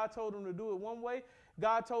 God told him to do it one way.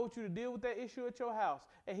 God told you to deal with that issue at your house,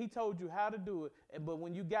 and he told you how to do it. But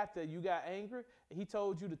when you got there, you got angry, and he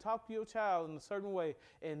told you to talk to your child in a certain way,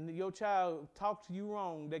 and your child talked to you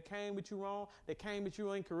wrong. They came at you wrong. They came at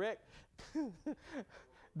you incorrect.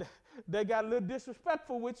 They got a little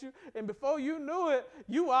disrespectful with you, and before you knew it,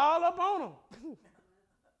 you were all up on them.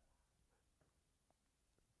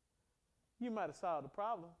 You might have solved the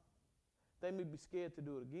problem. They may be scared to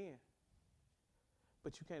do it again,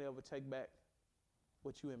 but you can't ever take back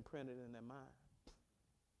what you imprinted in their mind.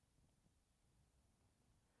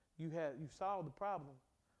 You solved the problem,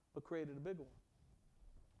 but created a bigger one.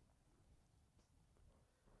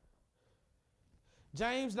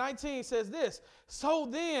 James 19 says this, so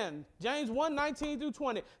then, James 1:19 through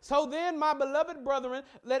 20, so then, my beloved brethren,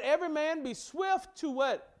 let every man be swift to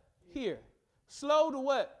what? Hear. Slow to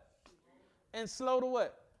what? And slow to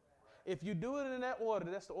what? If you do it in that order,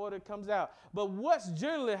 that's the order it comes out. But what's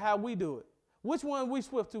generally how we do it? Which one we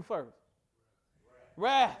swift to first?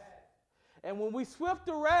 Wrath. And when we swift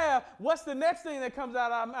to wrath, what's the next thing that comes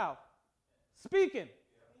out of our mouth? Speaking.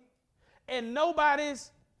 And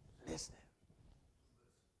nobody's listening.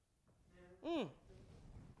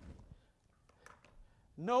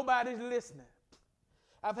 Nobody's listening.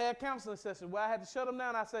 I've had counseling sessions where I had to shut them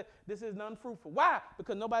down. I said, this is unfruitful. Why?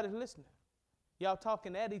 Because nobody's listening. Y'all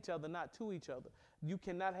talking at each other, not to each other. You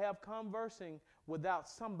cannot have conversing without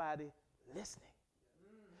somebody listening.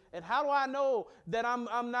 And how do I know that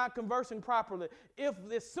I'm not conversing properly? If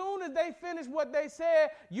as soon as they finish what they said,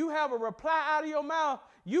 you have a reply out of your mouth,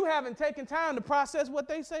 you haven't taken time to process what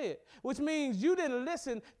they said, which means you didn't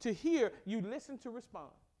listen to hear, you listened to respond.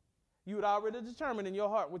 You had already determined in your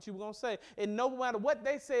heart what you were going to say. And no matter what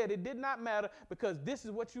they said, it did not matter because this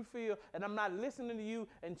is what you feel, and I'm not listening to you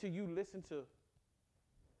until you listen to.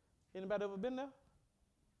 Anybody ever been there?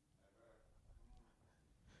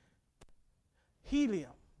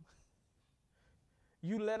 Helium.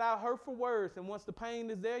 You let out hurtful words, and once the pain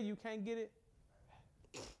is there, you can't get it.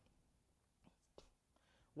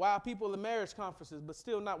 Why are people in marriage conferences but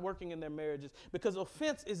still not working in their marriages? Because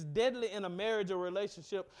offense is deadly in a marriage or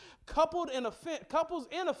relationship. Couples in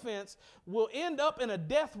offense will end up in a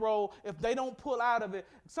death row if they don't pull out of it.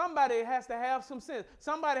 Somebody has to have some sense.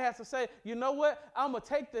 Somebody has to say, you know what? I'm going to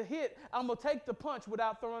take the hit. I'm going to take the punch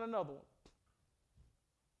without throwing another one.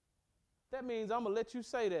 That means I'm going to let you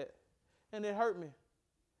say that, and it hurt me.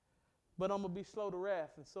 But I'm going to be slow to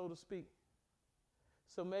wrath and so to speak.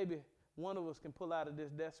 So maybe one of us can pull out of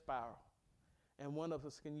this death spiral, and one of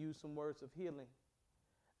us can use some words of healing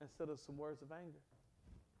instead of some words of anger.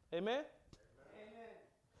 Amen? Amen.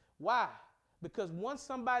 Why? Because once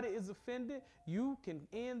somebody is offended, you can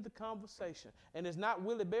end the conversation. And it's not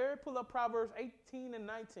Willie Berry. Pull up Proverbs 18 and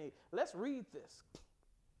 19. Let's read this.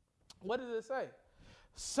 What does it say?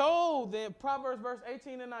 So then, Proverbs verse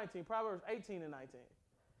 18 and 19. Proverbs 18 and 19.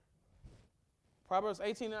 Proverbs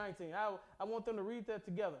 18 and 19. I want them to read that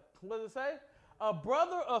together. What does it say? A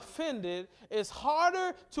brother offended is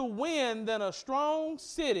harder to win than a strong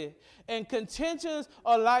city, and contentions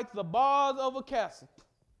are like the bars of a castle.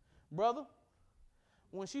 Brother,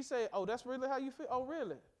 when she say, oh, that's really how you feel? Oh,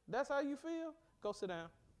 really? That's how you feel? Go sit down.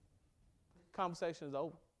 Conversation is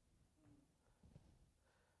over.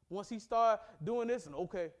 Once he start doing this, and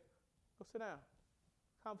okay, go sit down.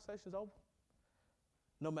 Conversation's over.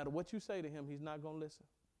 No matter what you say to him, he's not going to listen.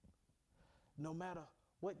 No matter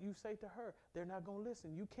what you say to her, they're not going to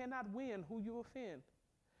listen. You cannot win who you offend.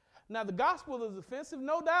 Now, the gospel is offensive,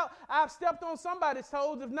 no doubt. I've stepped on somebody's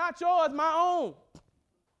toes, if not yours, my own.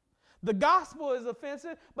 The gospel is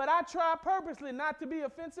offensive, but I try purposely not to be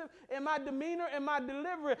offensive in my demeanor and my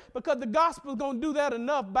delivery because the gospel is going to do that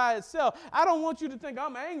enough by itself. I don't want you to think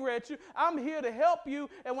I'm angry at you. I'm here to help you,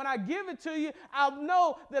 and when I give it to you, I'll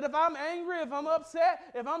know that if I'm angry, if I'm upset,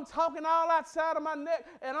 if I'm talking all outside of my neck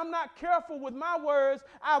and I'm not careful with my words,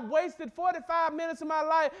 I've wasted 45 minutes of my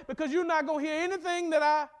life because you're not going to hear anything that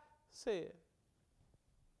I said.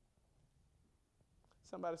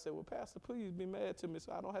 Somebody said, well, Pastor, please be mad to me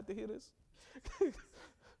so I don't have to hear this.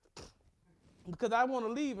 Because I want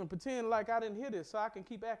to leave and pretend like I didn't hear this so I can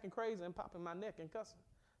keep acting crazy and popping my neck and cussing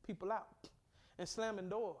people out and slamming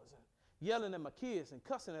doors and yelling at my kids and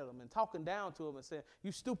cussing at them and talking down to them and saying,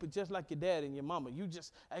 you stupid just like your dad and your mama. You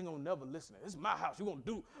just ain't going to never listen. This is my house. You're going to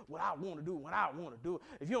do what I want to do when I want to do it.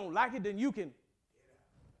 If you don't like it, then you can.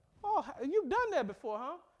 Oh, you've done that before,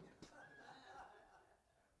 huh?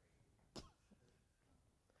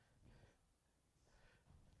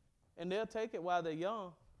 And they'll take it while they're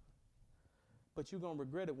young, but you're going to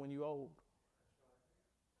regret it when you're old.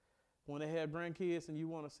 When they have grandkids and you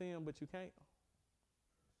want to see them, but you can't.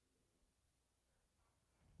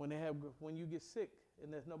 When you get sick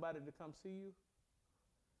and there's nobody to come see you,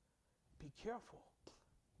 be careful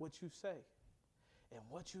what you say and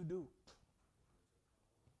what you do.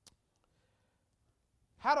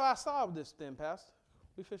 How do I solve this then, Pastor?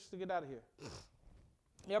 We finish to get out of here.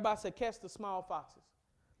 Everybody say, catch the small foxes.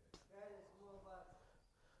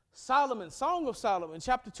 Solomon, Song of Solomon,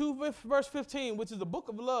 chapter 2, verse 15, which is the book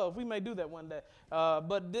of love. We may do that one day.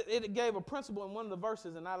 But it gave a principle in one of the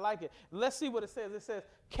verses, and I like it. Let's see what it says. It says,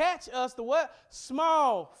 catch us the what?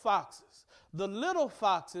 Small foxes, the little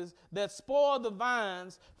foxes that spoil the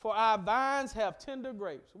vines, for our vines have tender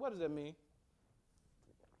grapes. What does that mean?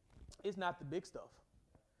 It's not the big stuff.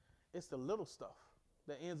 It's the little stuff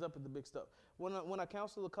that ends up in the big stuff. When I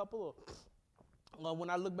counsel a couple, or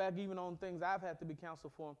when I look back even on things I've had to be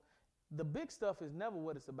counseled for, the big stuff is never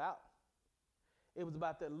what it's about. It was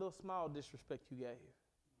about that little small disrespect you gave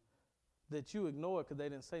that you ignored because they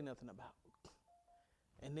didn't say nothing about.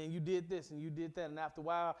 And then you did this and you did that, and after a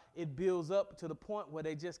while, it builds up to the point where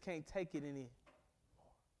they just can't take it anymore.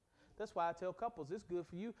 That's why I tell couples, it's good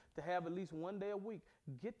for you to have at least one day a week.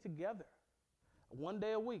 Get together. One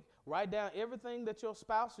day a week. Write down everything that your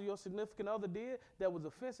spouse or your significant other did that was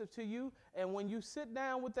offensive to you. And when you sit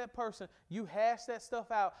down with that person, you hash that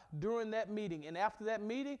stuff out during that meeting. And after that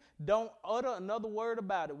meeting, don't utter another word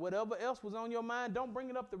about it. Whatever else was on your mind, don't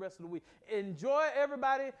bring it up the rest of the week. Enjoy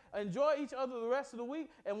each other the rest of the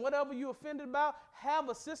week. And whatever you're offended about, have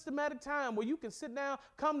a systematic time where you can sit down,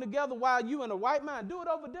 come together while you in a right mind. Do it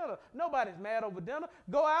over dinner. Nobody's mad over dinner.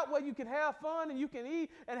 Go out where you can have fun and you can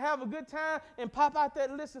eat and have a good time and pop out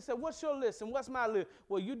that list and say, what's your list and what's my list?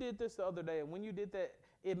 Well, you did this the other day, and when you did that,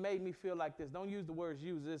 it made me feel like this. Don't use the words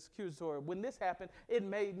used. It's accusatory. When this happened, it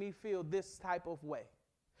made me feel this type of way.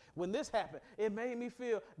 When this happened, it made me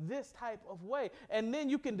feel this type of way. And then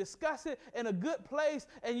you can discuss it in a good place,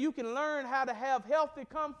 and you can learn how to have healthy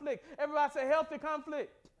conflict. Everybody say healthy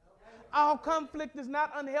conflict. All conflict is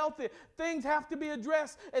not unhealthy. Things have to be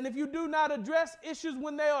addressed. And if you do not address issues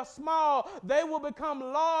when they are small, they will become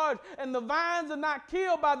large. And the vines are not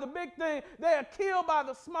killed by the big thing. They are killed by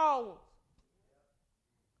the small ones.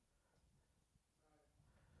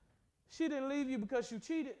 She didn't leave you because you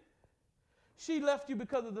cheated. She left you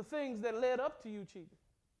because of the things that led up to you cheating.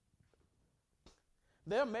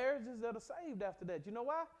 There are marriages that are saved after that. You know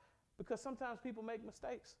why? Because sometimes people make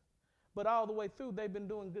mistakes. But all the way through, they've been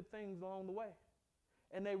doing good things along the way.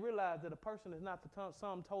 And they realize that a person is not the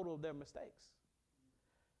sum total of their mistakes.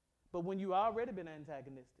 But when you've already been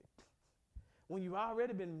antagonistic, when you've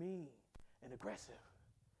already been mean and aggressive,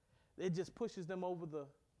 it just pushes them over the...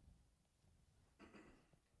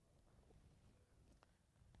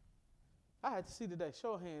 I had to see today.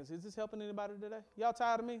 Show of hands. Is this helping anybody today? Y'all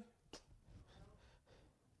tired of me?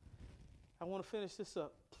 I want to finish this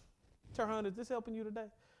up. Turhan, is this helping you today?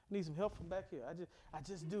 Need some help from back here. I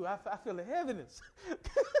just do. I feel the heaviness.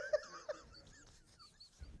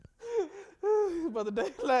 Brother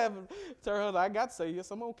Dave laughing. Turhan, I got to say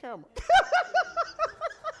yes, I'm on camera.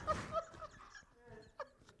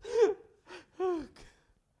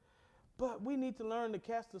 But we need to learn to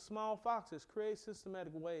catch the small foxes, create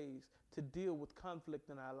systematic ways to deal with conflict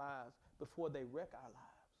in our lives before they wreck our lives.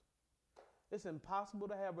 It's impossible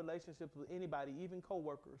to have relationships with anybody, even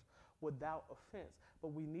coworkers, without offense.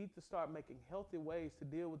 But we need to start making healthy ways to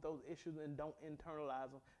deal with those issues and don't internalize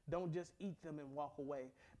them. Don't just eat them and walk away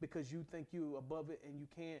because you think you're above it and you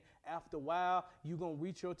can't. After a while, you're going to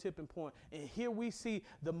reach your tipping point. And here we see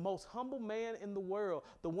the most humble man in the world,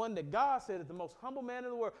 the one that God said is the most humble man in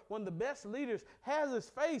the world, one of the best leaders, has his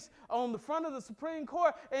face on the front of the Supreme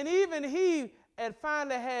Court, and even he had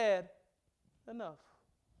finally had enough.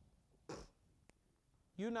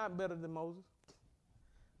 You're not better than Moses.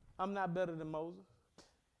 I'm not better than Moses.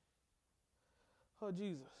 Oh,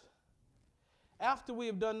 Jesus. After we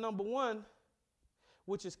have done number one,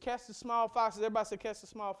 which is catch the small foxes. Everybody say catch the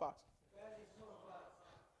small foxes.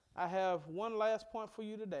 I have one last point for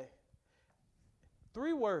you today.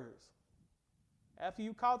 3 words. After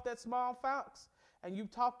you caught that small fox and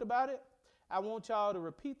you've talked about it, I want y'all to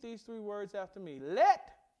repeat these 3 words after me.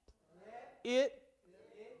 Let it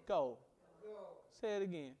go. Say it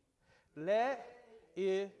again. Let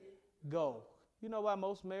it go. You know why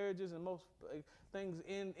most marriages and most things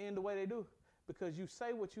end the way they do? Because you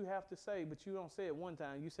say what you have to say, but you don't say it one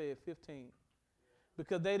time. You say it 15.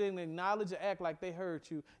 Because they didn't acknowledge or act like they heard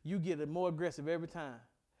you, you get it more aggressive every time.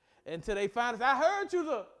 Until they find out, I heard you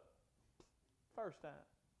the first time.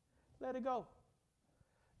 Let it go.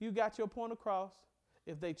 You got your point across.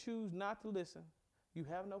 If they choose not to listen, you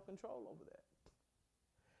have no control over that.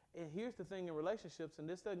 And here's the thing in relationships, and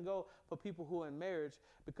this doesn't go for people who are in marriage,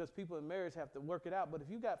 because people in marriage have to work it out. But if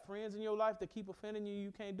you got friends in your life that keep offending you,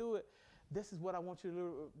 you can't do it. This is what I want you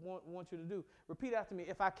to do. Repeat after me.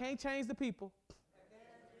 If I can't change the people,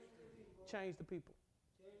 change the people.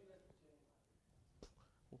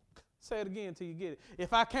 Say it again until you get it.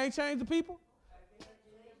 If I can't change the people,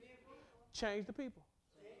 change the people.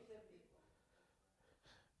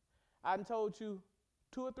 I done told you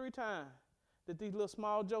 2 or 3 times that these little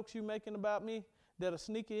small jokes you making about me that are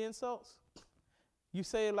sneaky insults, you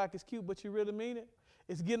say it like it's cute, but you really mean it.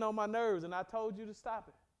 It's getting on my nerves, and I told you to stop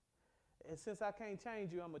it. And since I can't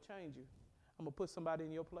change you, I'm going to change you. I'm going to put somebody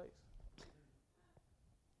in your place.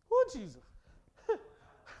 Woo, Jesus.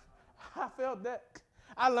 I felt that.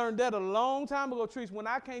 I learned that a long time ago, Trees. When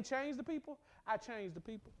I can't change the people, I change the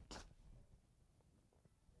people.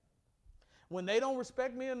 When they don't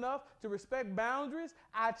respect me enough to respect boundaries,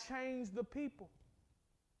 I change the people.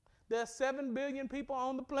 There's 7 billion people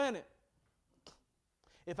on the planet.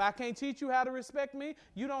 If I can't teach you how to respect me,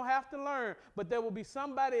 you don't have to learn. But there will be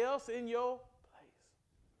somebody else in your place.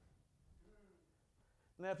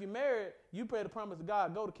 Now, if you're married, you pray the promise of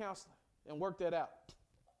God. Go to counseling and work that out.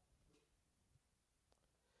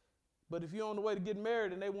 But if you're on the way to get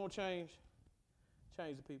married and they won't change,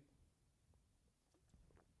 change the people.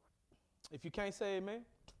 If you can't say amen,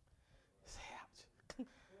 say ouch.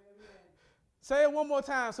 Say it one more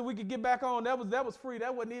time so we can get back on. That was free.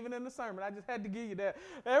 That wasn't even in the sermon. I just had to give you that.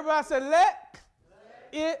 Everybody said, let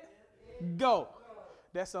it go.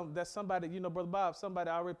 That's somebody, Brother Bob, somebody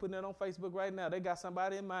already putting that on Facebook right now. They got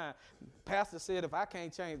somebody in mind. Pastor said, if I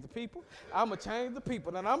can't change the people, I'm going to change the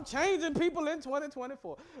people. And I'm changing people in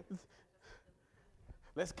 2024.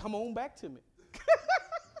 Let's come on back to me.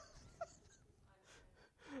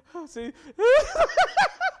 See,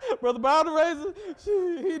 Brother Bob the Razor,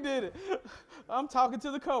 he did it. I'm talking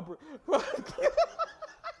to the culprit.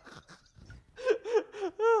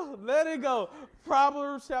 Let it go.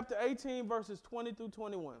 Proverbs chapter 18, verses 20 through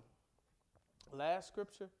 21. Last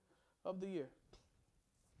scripture of the year.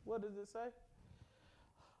 What does it say?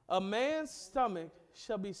 A man's stomach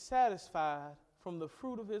shall be satisfied from the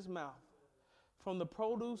fruit of his mouth. From the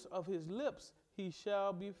produce of his lips he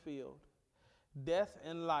shall be filled. Death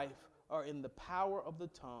and life are in the power of the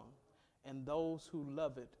tongue, and those who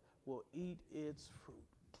love it will eat its fruit.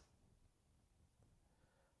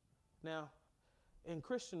 Now, in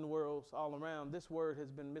Christian worlds all around, this word has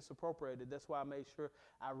been misappropriated. That's why I made sure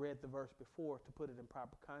I read the verse before to put it in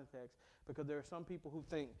proper context, because there are some people who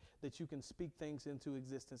think that you can speak things into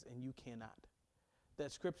existence and you cannot.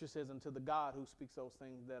 That scripture says, unto the God who speaks those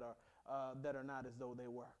things that are not as though they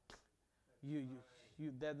were.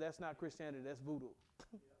 That's not Christianity, that's voodoo.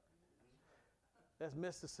 That's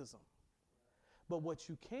mysticism. But what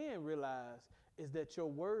you can realize is that your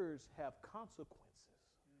words have consequences.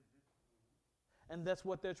 And that's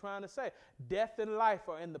what they're trying to say. Death and life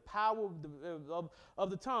are in the power of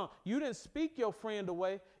the tongue. You didn't speak your friend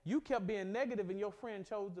away. You kept being negative and your friend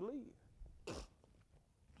chose to leave.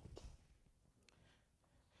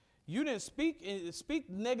 You didn't speak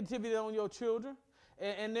negativity on your children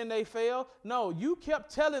and then they failed. No, you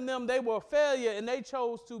kept telling them they were a failure and they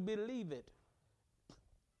chose to believe it.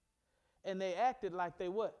 And they acted like they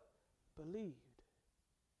what? Believed.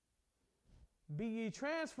 Be ye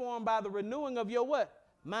transformed by the renewing of your what?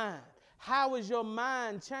 Mind. How is your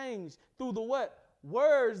mind changed? Through the what?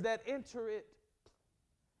 Words that enter it.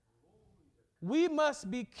 We must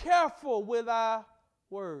be careful with our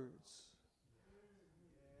words.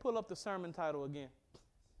 Pull up the sermon title again.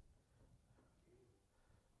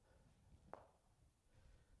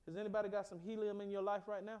 Has anybody got some helium in your life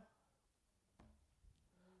right now?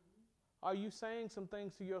 Are you saying some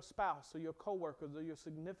things to your spouse or your coworkers or your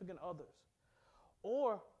significant others?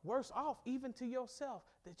 Or worse off, even to yourself,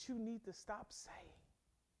 that you need to stop saying?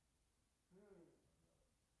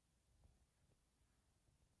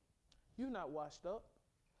 You're not washed up.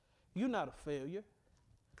 You're not a failure.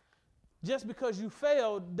 Just because you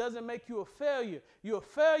failed doesn't make you a failure. You're a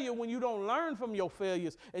failure when you don't learn from your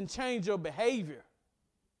failures and change your behavior.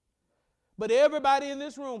 But everybody in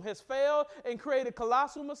this room has failed and created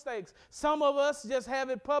colossal mistakes. Some of us just have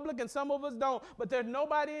it public and some of us don't. But there's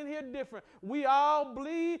nobody in here different. We all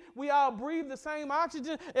bleed, we all breathe the same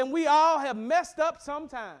oxygen, and we all have messed up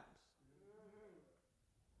sometimes.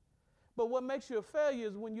 But what makes you a failure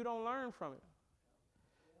is when you don't learn from it.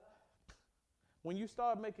 When you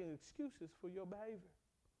start making excuses for your behavior.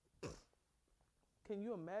 Can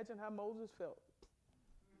you imagine how Moses felt?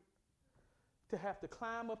 To have to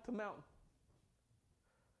climb up the mountain.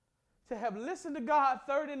 To have listened to God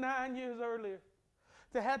 39 years earlier.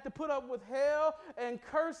 To have to put up with hell and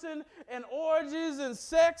cursing and orgies and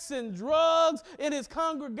sex and drugs in his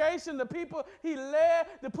congregation. The people he led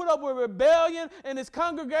to put up with rebellion in his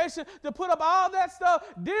congregation. To put up all that stuff.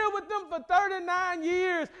 Deal with them for 39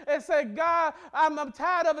 years and say, God, I'm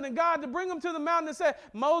tired of it. And God to bring them to the mountain and say,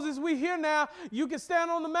 Moses, we here now. You can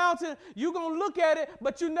stand on the mountain. You're going to look at it,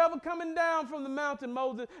 but you're never coming down from the mountain,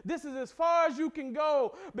 Moses. This is as far as you can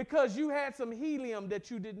go because you had some helium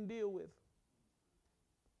that you didn't deal with.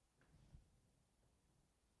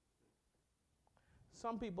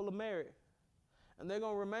 Some people are married, and they're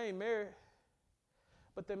going to remain married,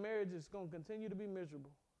 but their marriage is going to continue to be miserable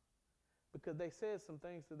because they said some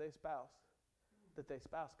things to their spouse that their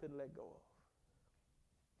spouse couldn't let go of.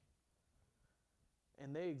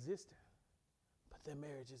 And they existed, but their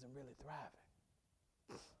marriage isn't really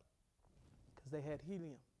thriving because they had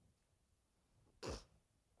helium.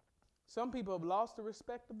 Some people have lost the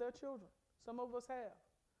respect of their children. Some of us have.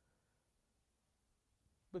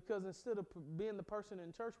 Because instead of being the person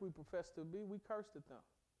in church we profess to be, we cursed at them.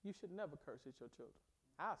 You should never curse at your children.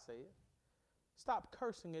 I'll say it. Stop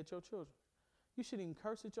cursing at your children. You shouldn't even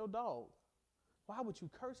curse at your dog. Why would you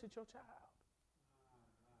curse at your child?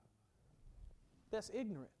 That's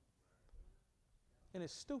ignorant. And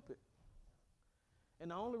it's stupid.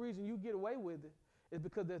 And the only reason you get away with it is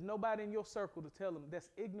because there's nobody in your circle to tell them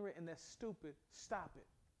that's ignorant and that's stupid. Stop it.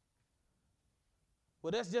 Well,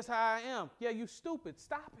 that's just how I am. Yeah, you stupid.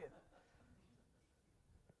 Stop it.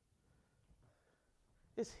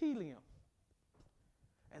 It's helium.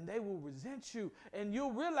 And they will resent you. And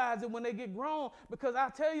you'll realize it when they get grown. Because I'll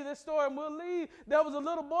tell you this story and we'll leave. There was a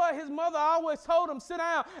little boy. His mother always told him, sit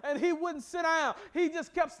down. And he wouldn't sit down. He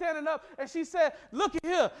just kept standing up. And she said, look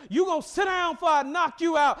here. You going to sit down before I knock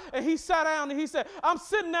you out. And he sat down and he said, I'm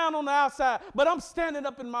sitting down on the outside. But I'm standing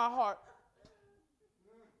up in my heart.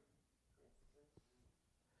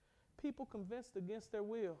 People convinced against their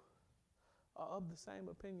will are of the same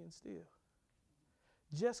opinion still.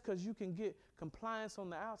 Just because you can get compliance on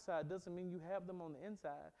the outside doesn't mean you have them on the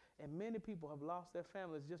inside. And many people have lost their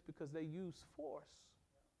families just because they use force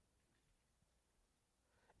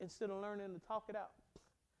instead of learning to talk it out.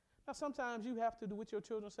 Now, sometimes you have to do what your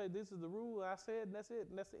children say. This is the rule. I said, and that's it,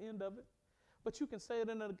 and that's the end of it. But you can say it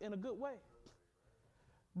in a good way.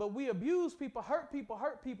 But we abuse people, hurt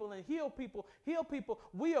people, and heal people.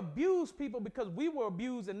 We abuse people because we were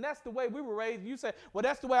abused, and that's the way we were raised. You say, well,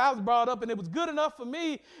 that's the way I was brought up, and it was good enough for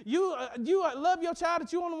me. You love your child,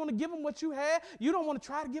 that you don't want to give them what you had. You don't want to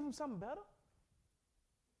try to give them something better.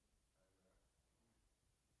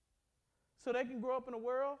 So they can grow up in a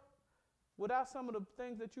world without some of the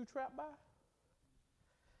things that you trapped by.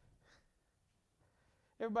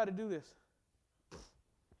 Everybody do this.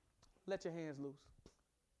 Let your hands loose.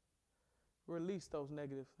 Release those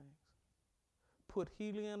negative things. Put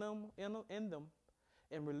helium in them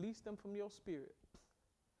and release them from your spirit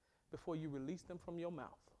before you release them from your mouth.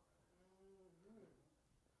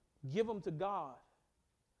 Give them to God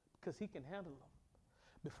because he can handle them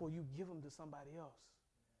before you give them to somebody else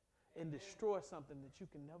and destroy something that you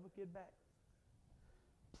can never get back.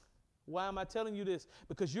 Why am I telling you this?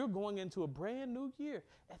 Because you're going into a brand new year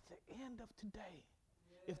at the end of today.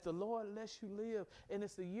 If the Lord lets you live, and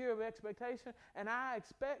it's a year of expectation, and I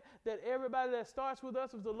expect that everybody that starts with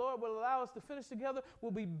us, if the Lord will allow us to finish together,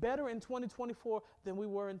 will be better in 2024 than we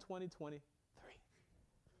were in 2023.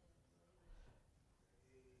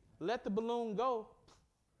 Let the balloon go,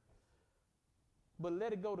 but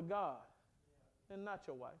let it go to God and not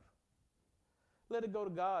your wife. Let it go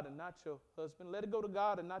to God and not your husband. Let it go to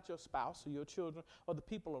God and not your spouse or your children or the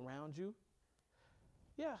people around you.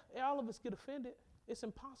 Yeah, all of us get offended. It's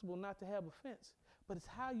impossible not to have offense, but it's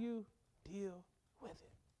how you deal with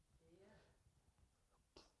it. Yeah.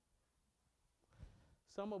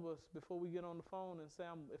 Some of us, before we get on the phone and say,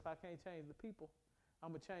 if I can't change the people, I'm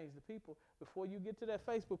going to change the people. Before you get to that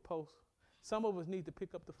Facebook post, some of us need to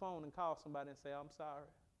pick up the phone and call somebody and say, I'm sorry.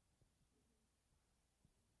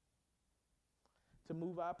 To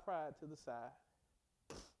move our pride to the side.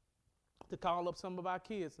 To call up some of our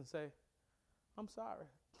kids and say, I'm sorry.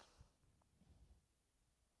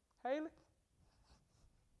 Haley,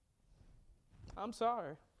 I'm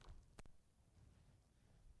sorry.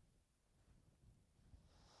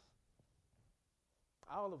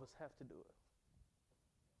 All of us have to do it.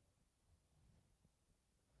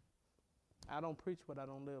 I don't preach what I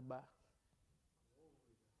don't live by.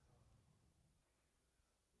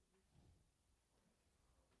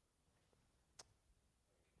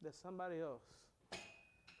 There's somebody else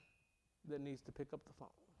that needs to pick up the phone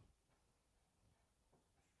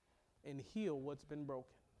and heal what's been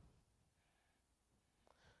broken.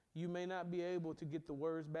 You may not be able to get the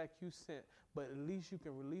words back you sent, but at least you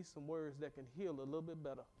can release some words that can heal a little bit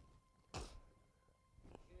better. Amen.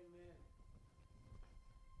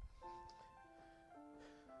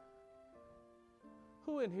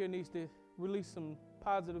 Who in here needs to release some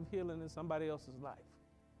positive healing in somebody else's life?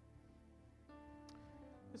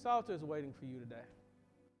 This altar is waiting for you today.